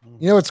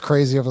 What's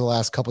crazy over the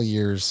last couple of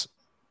years,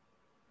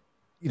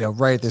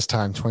 right at this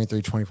time,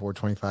 23, 24,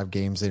 25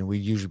 games in, we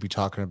usually be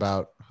talking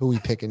about who we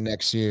picking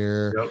next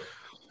year.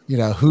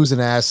 Yep. Who's an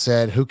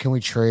asset? Who can we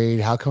trade?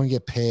 How can we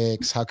get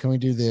picks? How can we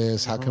do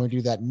this? How can we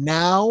do that?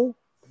 Now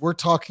we're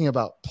talking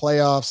about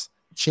playoffs,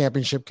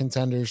 championship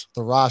contenders.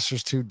 The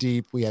roster's too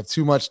deep. We have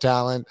too much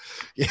talent.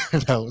 We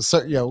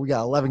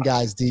got 11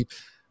 guys deep.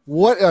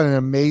 What an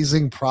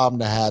amazing problem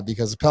to have,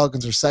 because the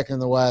Pelicans are second in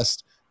the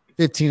West,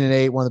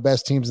 15-8, one of the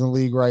best teams in the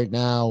league right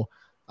now.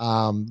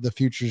 The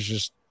future is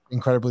just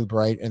incredibly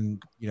bright,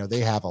 and they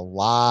have a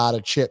lot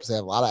of chips, they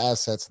have a lot of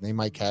assets, and they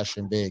might cash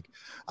in big.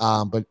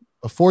 But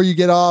before you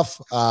get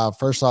off,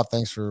 first off,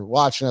 thanks for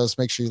watching us.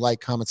 Make sure you like,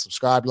 comment,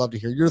 subscribe. Love to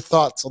hear your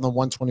thoughts on the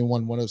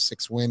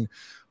 121-106 win.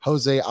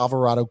 Jose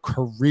Alvarado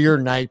career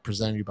night,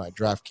 presented to you by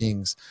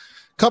DraftKings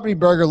Company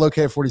Burger,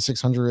 located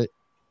 4600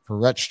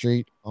 Ferret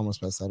Street.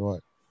 Almost messed that one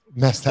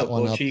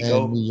up.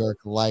 And New York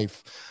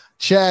Life.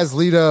 Chaz,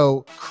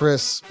 Lito,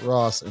 Chris,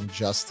 Ross, and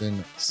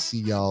Justin. See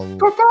y'all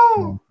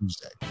on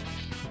Tuesday.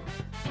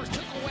 First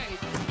took away.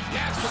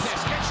 Gas with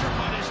this. Get your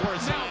money's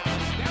worth. Now,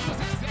 that was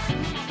exactly.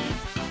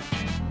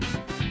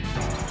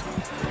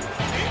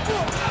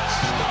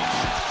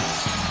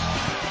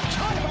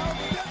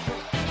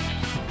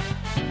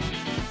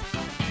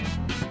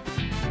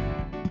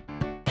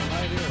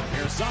 Right here.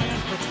 Here's Zion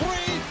for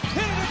three.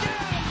 Hit it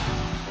again.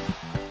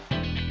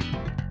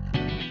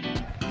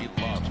 He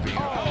loves being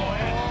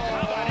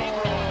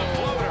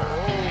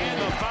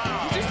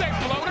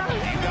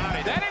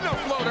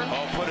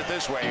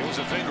this way. It was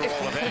a finger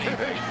roll of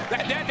anything.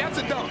 That's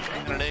a dunk.